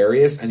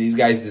nefarious, and these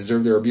guys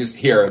deserve their abuse.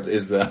 Here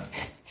is the.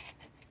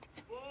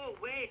 Oh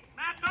wait,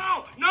 Matt,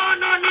 no! You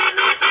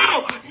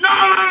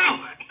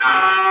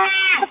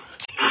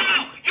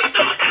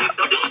don't have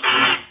to do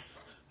that!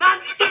 Man,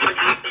 you don't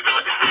have to do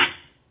that!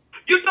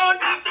 You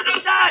don't have to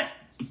do that!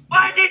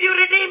 Why did you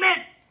redeem it?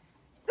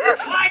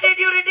 Why did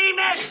you redeem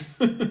it?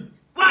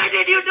 Why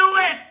did you do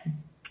it?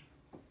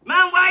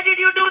 Man, why did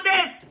you do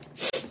this?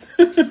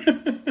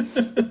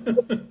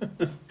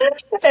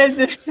 and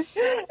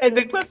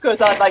the clip goes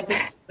on like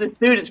this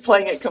dude is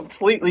playing it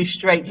completely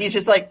straight. He's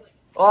just like,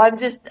 well, I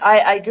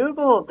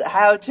Googled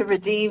how to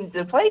redeem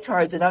the play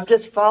cards and I'm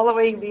just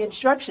following the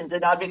instructions.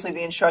 And obviously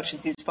the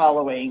instructions he's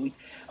following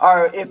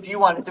are if you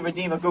wanted to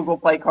redeem a Google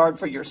Play card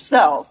for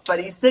yourself.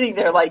 But he's sitting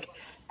there like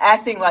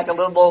acting like a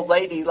little old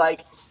lady,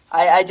 like,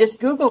 I just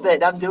Googled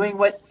it. I'm doing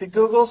what the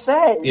Google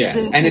says.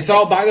 Yes, and it's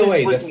all, by the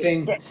way,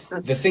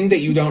 the thing that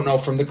you don't know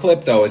from the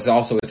clip, though, is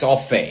also it's all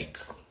fake.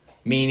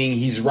 Meaning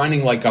he's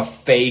running like a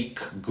fake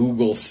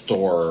Google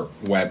store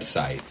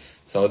website.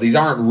 So these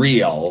aren't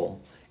real.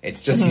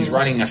 It's just he's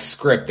running a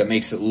script that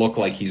makes it look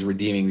like he's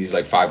redeeming these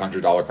like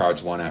 $500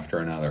 cards one after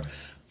another.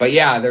 But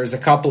yeah, there's a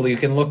couple. You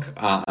can look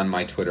on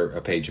my Twitter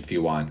page if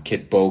you want.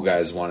 Kit Boga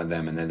is one of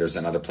them, and then there's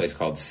another place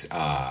called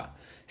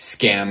Scammer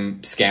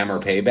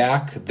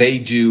Payback.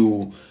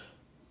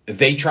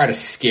 They try to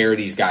scare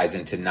these guys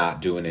into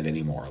not doing it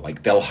anymore.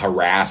 Like they'll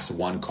harass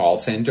one call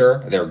center.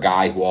 Their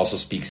guy who also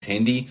speaks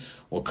Hindi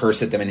will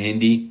curse at them in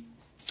Hindi,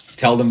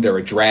 tell them their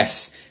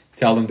address,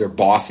 tell them their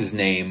boss's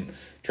name,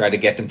 try to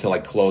get them to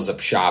like close up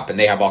shop. And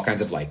they have all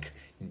kinds of like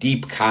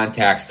deep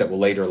contacts that will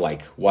later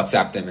like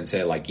WhatsApp them and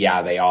say like,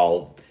 yeah, they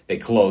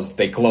closed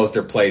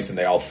their place and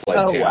they all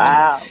fled town.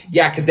 Wow.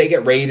 Yeah, because they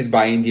get raided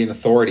by Indian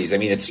authorities. I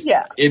mean, it's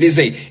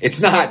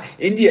not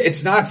India,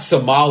 it's not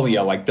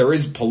Somalia. Like there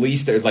is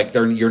police there. Like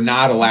you're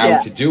not allowed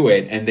to do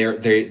it, and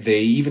they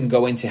even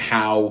go into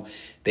how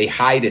they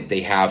hide it.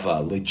 They have a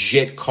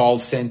legit call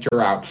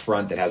center out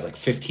front that has like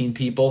 15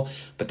 people,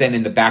 but then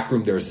in the back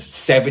room there's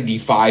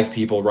 75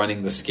 people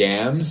running the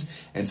scams.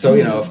 And so,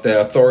 if the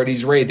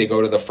authorities raid, they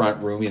go to the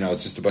front room,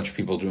 it's just a bunch of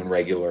people doing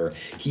regular.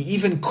 He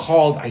even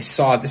called, this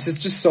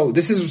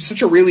is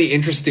such a really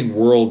interesting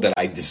world that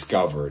I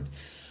discovered.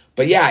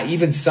 But yeah,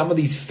 even some of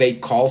these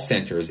fake call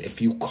centers, if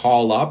you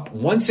call up,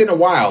 once in a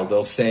while,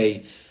 they'll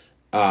say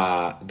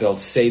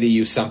to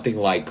you something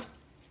like,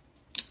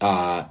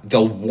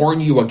 they'll warn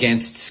you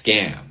against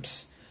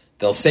scams.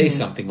 They'll say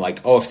something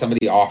like, if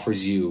somebody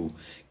offers you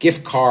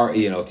gift card,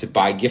 to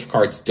buy gift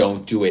cards,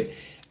 don't do it.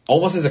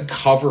 Almost as a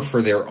cover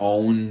for their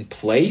own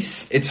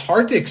place. It's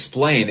hard to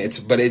explain.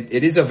 But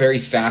it is a very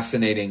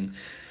fascinating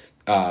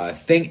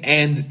thing.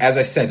 And as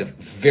I said,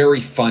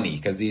 very funny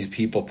because these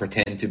people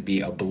pretend to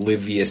be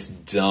oblivious,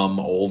 dumb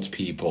old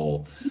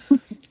people.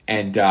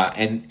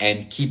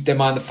 And keep them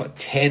on the phone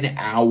 10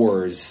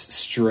 hours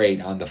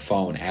straight on the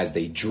phone as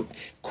they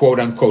quote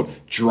unquote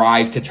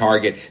drive to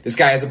Target. This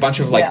guy has a bunch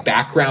of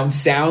background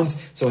sounds,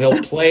 so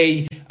he'll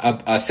play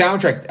a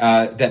soundtrack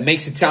that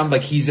makes it sound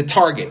like he's at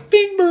Target.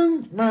 Bing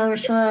boom,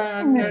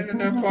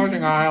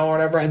 clothing aisle or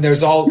whatever. And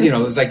there's all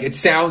there's like it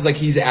sounds like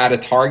he's at a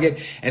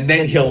Target, and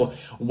then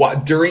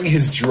during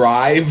his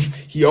drive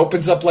he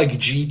opens up like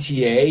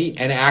GTA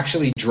and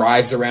actually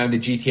drives around to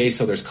GTA,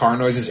 so there's car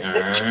noises.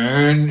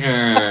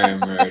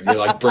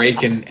 Like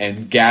brake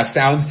and gas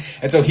sounds,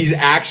 and so he's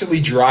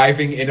actually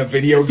driving in a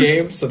video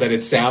game so that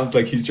it sounds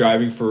like he's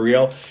driving for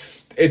real.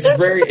 It's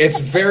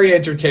very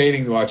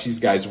entertaining to watch these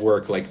guys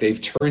work. Like they've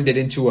turned it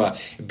into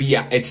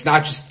it's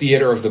not just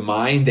theater of the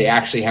mind. They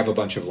actually have a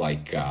bunch of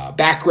like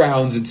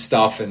backgrounds and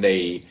stuff, and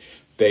they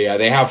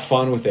have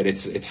fun with it.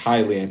 It's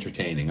highly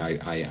entertaining.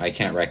 I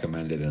can't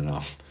recommend it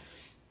enough.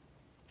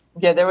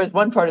 Yeah, there was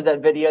one part of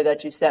that video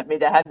that you sent me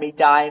that had me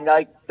dying.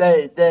 Like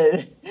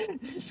the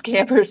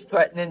scammers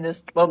threatening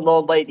this little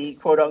old lady,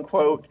 quote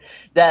unquote,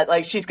 that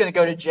like she's gonna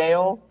go to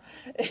jail.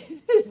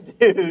 This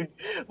dude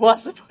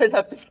wants to put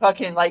up the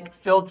fucking like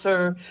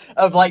filter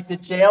of like the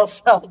jail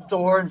cell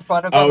door in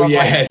front of him. Oh, I'm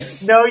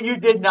yes. Like, no, you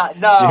did not.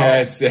 No.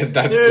 Yes, that's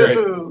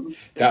dude. Great.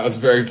 That was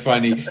very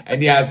funny.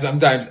 And yeah,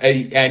 sometimes,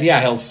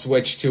 he'll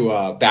switch to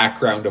a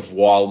background of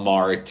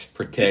Walmart,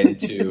 pretend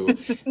to.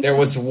 There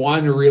was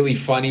one really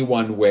funny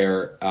one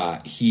where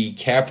he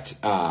kept.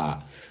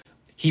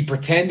 He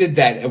pretended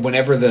that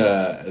whenever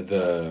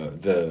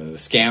the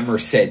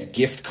scammer said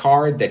gift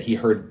card, that he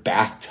heard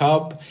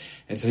bathtub.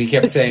 And so he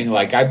kept saying,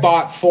 like, I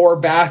bought 4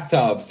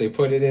 bathtubs. They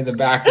put it in the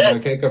back of my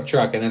pickup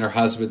truck. And then her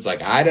husband's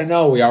like, I don't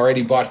know. We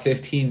already bought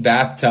 15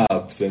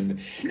 bathtubs. And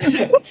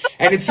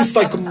it's just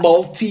like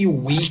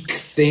multi-week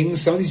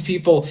things. Some of these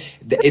people,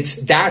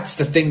 that's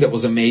the thing that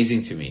was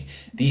amazing to me.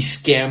 These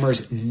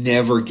scammers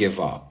never give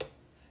up.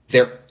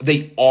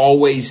 They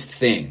always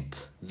think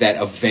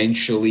that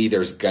eventually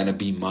there's going to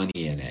be money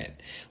in it,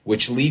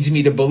 which leads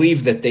me to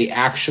believe that they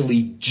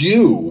actually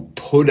do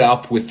put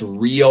up with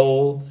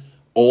real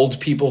old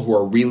people who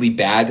are really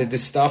bad at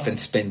this stuff and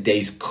spend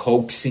days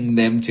coaxing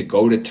them to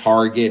go to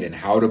Target and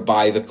how to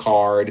buy the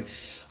card.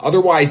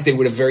 Otherwise, they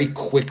would have very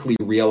quickly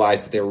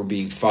realized that they were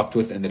being fucked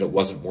with and that it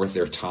wasn't worth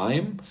their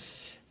time.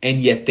 And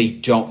yet they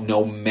don't,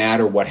 no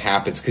matter what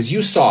happens. Because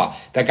you saw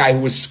that guy who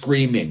was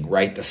screaming,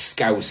 right? The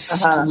guy was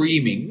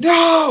screaming,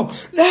 no.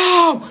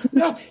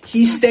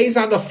 He stays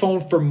on the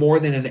phone for more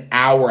than an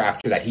hour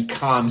after that. He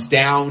calms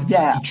down.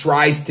 Yeah. He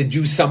tries to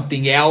do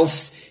something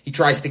else. He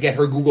tries to get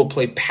her Google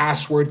Play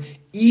password.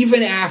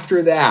 Even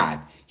after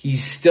that,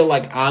 he's still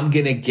like, I'm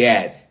going to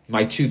get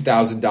my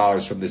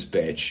 $2,000 from this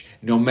bitch,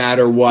 no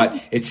matter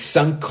what. It's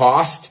sunk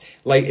cost.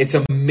 Like, it's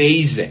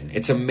amazing.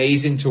 It's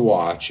amazing to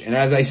watch. And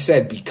as I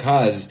said,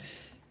 because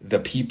the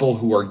people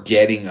who are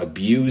getting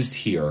abused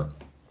here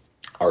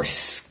are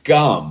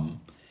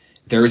scum,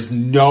 there's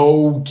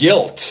no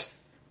guilt.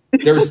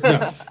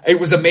 It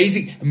was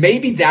amazing.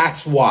 Maybe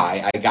that's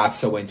why I got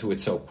so into it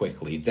so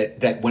quickly.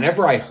 That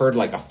whenever I heard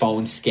like a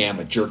phone scam,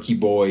 a Jerky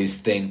Boys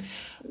thing,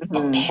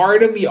 a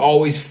part of me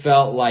always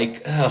felt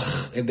like,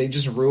 ugh, they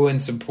just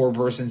ruined some poor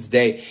person's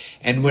day.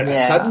 And when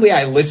suddenly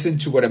I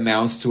listened to what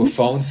amounts to a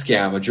phone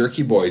scam, a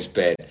Jerky Boys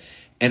bit,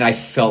 and I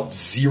felt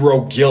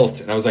zero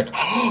guilt. And I was like,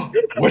 oh,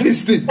 what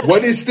is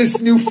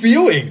this new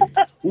feeling?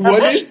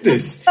 What is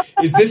this?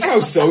 Is this how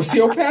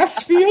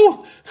sociopaths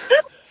feel?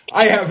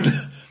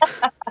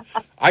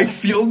 I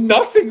feel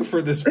nothing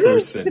for this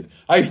person.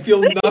 I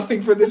feel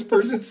nothing for this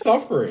person's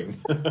suffering.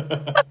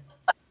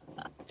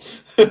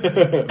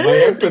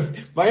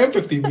 My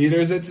empathy meter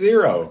is at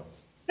 0.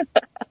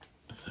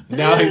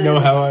 Now I know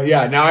how.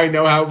 Now I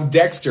know how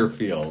Dexter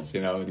feels.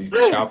 And he's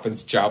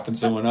chopping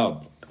someone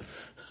up.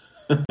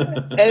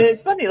 And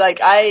it's funny. Like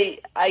I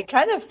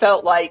kind of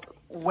felt like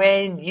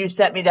when you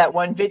sent me that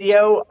one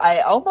video, I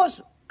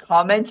almost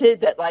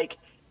commented that like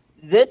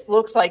this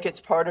looks like it's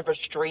part of a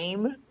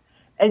stream.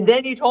 And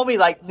then you told me,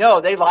 like, no,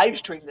 they live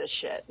stream this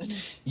shit.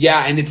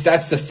 Yeah, and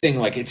that's the thing.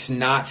 Like, it's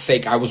not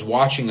fake. I was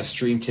watching a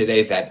stream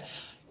today that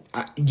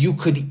you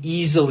could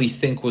easily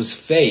think was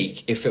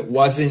fake if it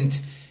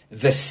wasn't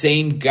the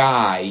same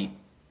guy.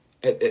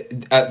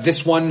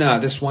 This one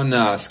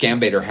scam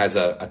baiter has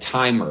a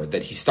timer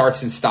that he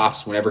starts and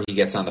stops whenever he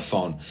gets on the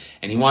phone,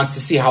 and he wants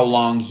to see how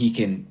long he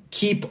can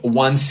keep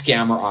one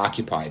scammer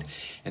occupied.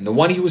 And the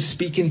one he was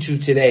speaking to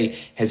today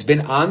has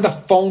been on the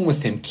phone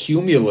with him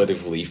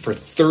cumulatively for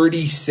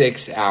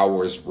 36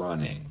 hours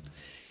running,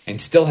 and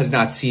still has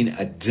not seen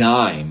a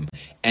dime,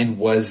 and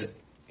was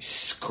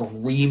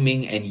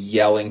screaming and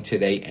yelling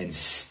today and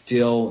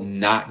still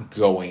not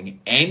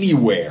going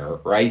anywhere,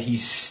 right? He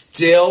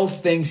still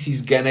thinks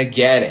he's gonna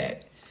get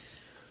it.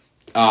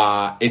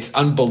 It's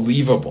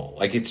unbelievable.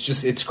 Like,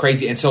 it's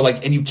crazy. And so,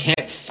 like, and you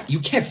can't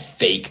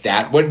fake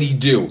that. What did he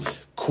do?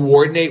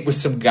 Coordinate with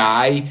some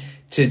guy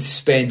to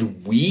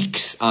spend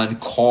weeks on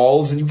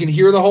calls, and you can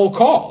hear the whole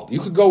call.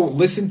 You could go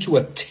listen to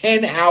a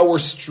 10-hour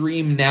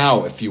stream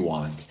now if you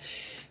want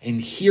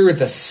and hear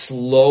the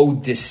slow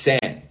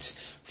descent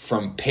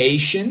from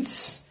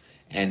patience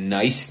and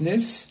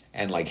niceness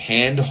and like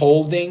hand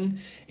holding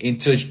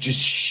into just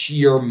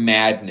sheer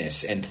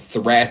madness and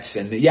threats.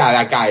 And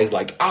that guy is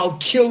like, I'll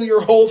kill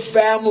your whole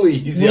family.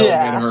 He's yelling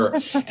at her.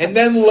 And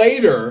then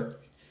later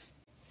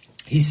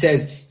he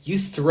says, you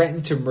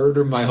threatened to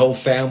murder my whole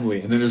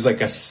family. And then there's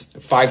like a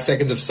 5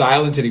 seconds of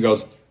silence and he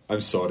goes,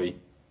 I'm sorry.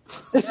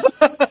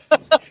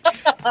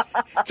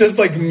 Just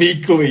like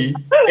meekly.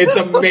 It's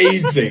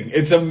amazing.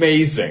 It's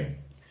amazing.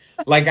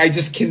 Like, I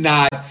just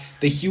cannot.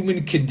 The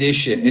human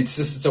condition.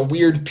 It's a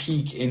weird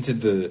peek into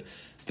the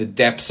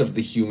depths of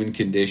the human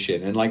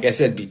condition. And like I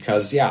said,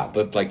 because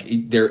but like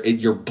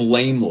you're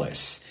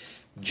blameless.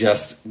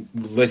 Just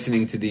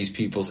listening to these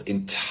people's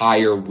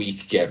entire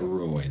week get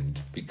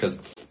ruined because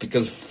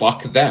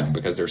fuck them,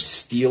 because they're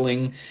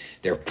stealing,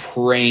 they're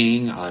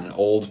preying on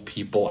old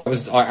people.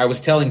 I was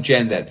telling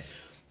Jen that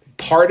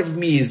part of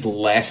me is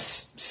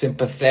less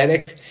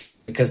sympathetic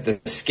because the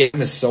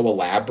scam is so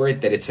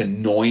elaborate that it's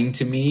annoying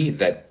to me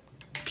that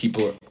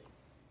people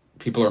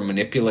are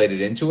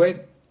manipulated into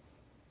it.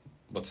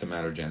 What's the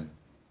matter, Jen?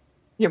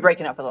 You're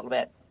breaking up a little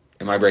bit.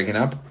 Am I breaking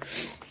up?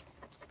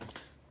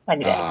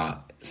 Tiny bit.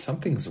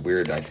 Something's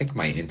weird. I think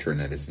my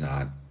internet is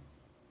not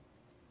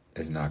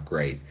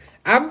great.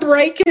 I'm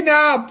breaking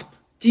up.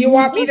 Do you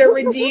want me to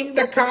redeem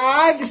the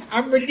card?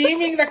 I'm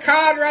redeeming the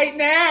card right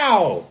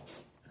now.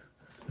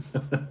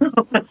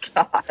 Oh my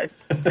God.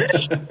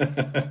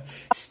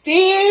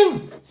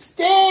 Steve!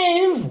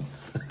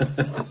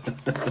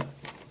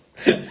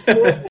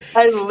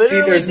 I literally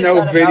See, there's just no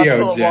got a video,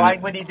 mouthful of Jen.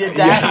 wine when he did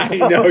that.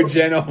 Yeah, I know.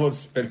 Jen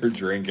almost spit her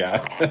drink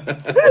out.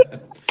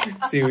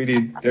 See, we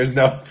need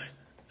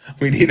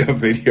a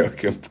video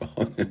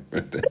component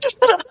for this.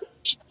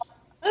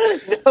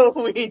 No,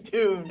 we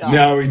do not.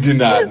 No, we do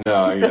not. No,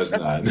 I guess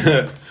not.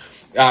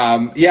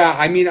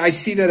 I mean, I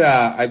see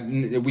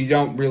that we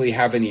don't really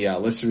have any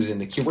listeners in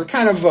the queue. We're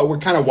kind of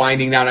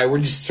winding down. We're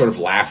just sort of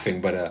laughing,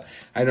 but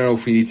I don't know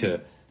if we need to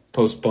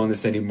postpone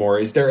this anymore.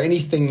 Is there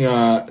anything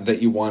that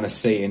you want to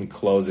say in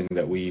closing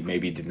that we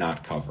maybe did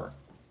not cover?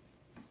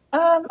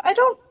 I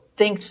don't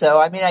think so.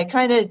 I mean, I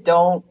kind of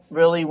don't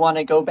really want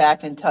to go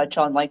back and touch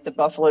on like the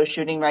Buffalo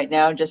shooting right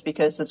now, just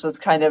because this was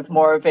kind of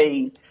more of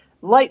a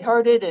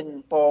lighthearted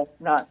and, well,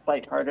 not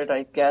lighthearted,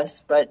 I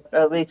guess, but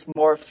at least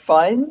more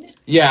fun.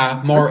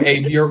 Yeah,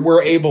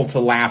 we're able to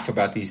laugh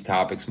about these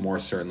topics more,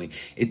 certainly.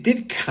 It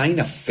did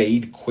kind of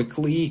fade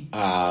quickly,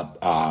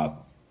 but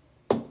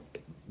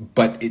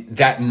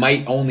that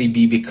might only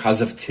be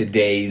because of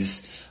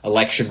today's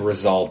election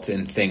result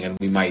and thing, and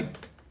we might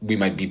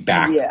be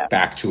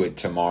back to it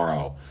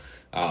tomorrow.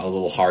 A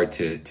little hard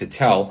to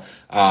tell,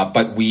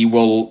 but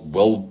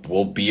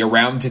we'll be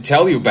around to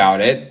tell you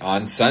about it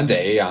on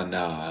Sunday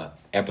on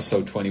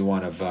episode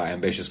 21 of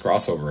Ambitious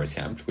Crossover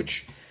Attempt.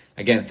 Which,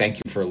 again, thank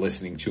you for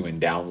listening to and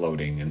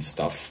downloading and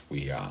stuff.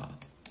 We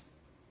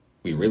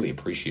really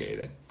appreciate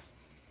it.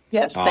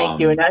 Yes,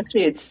 thank you. And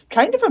actually, it's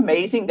kind of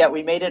amazing that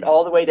we made it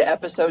all the way to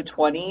episode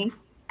 20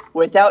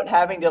 without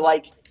having to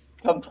like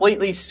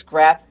completely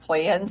scrap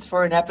plans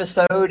for an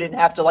episode and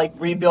have to like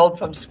rebuild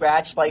from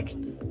scratch, like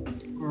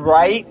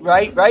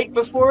right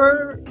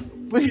before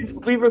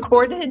we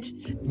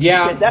recorded.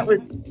 Yeah, because that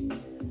was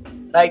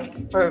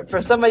like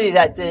for somebody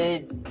that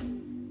did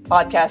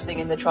podcasting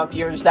in the Trump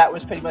years, that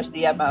was pretty much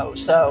the MO.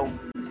 So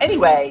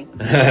Anyway.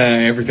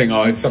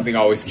 Something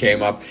always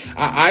came up.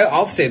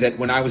 I'll say that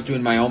when I was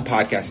doing my own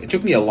podcast, it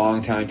took me a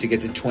long time to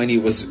get to 20.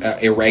 It was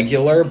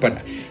irregular,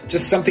 but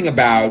just something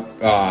about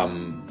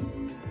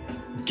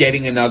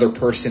getting another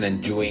person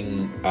and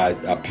doing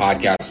a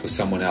podcast with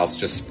someone else,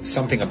 just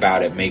something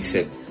about it makes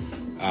it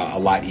a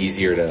lot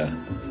easier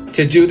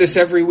to do this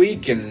every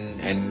week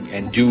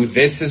and do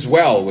this as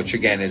well, which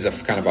again is a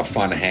kind of a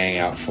fun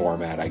hangout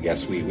format. I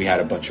guess we had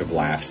a bunch of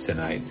laughs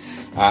tonight.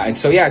 And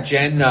so, yeah,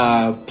 Jen,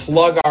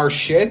 plug our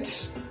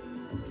shit.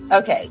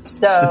 Okay,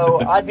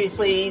 so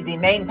obviously the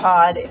main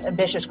pod,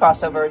 Ambitious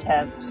Crossover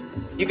Attempts.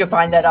 You can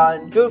find that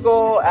on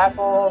Google,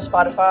 Apple,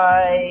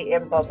 Spotify,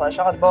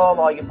 Amazon/Audible,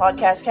 all your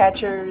podcast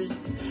catchers.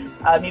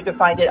 You can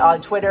find it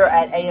on Twitter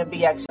at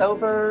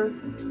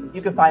AMBXover.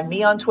 You can find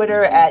me on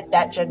Twitter at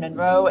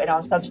ThatJenMonroe and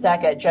on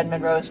Substack at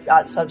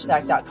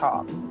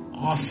jenmonroe.substack.com.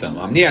 Awesome.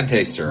 I'm Neon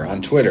Taster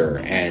on Twitter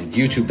and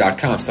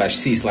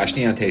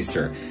youtube.com/c/Neon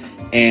Taster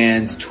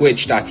and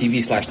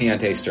twitch.tv/Neon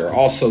Taster.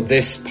 Also,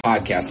 this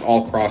podcast,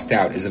 all crossed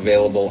out, is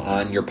available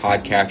on your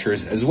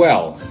podcatchers as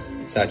well,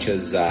 such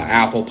as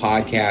Apple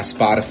Podcasts,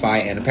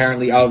 Spotify, and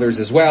apparently others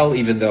as well,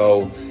 even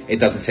though it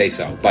doesn't say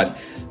so. But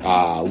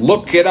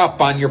look it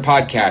up on your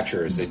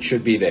podcatchers. It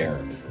should be there.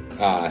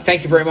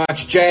 Thank you very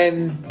much,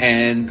 Jen,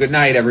 and good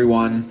night,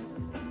 everyone.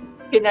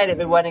 Good night,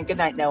 everyone, and good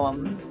night,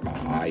 Noam.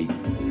 Bye.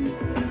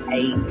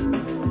 Bye.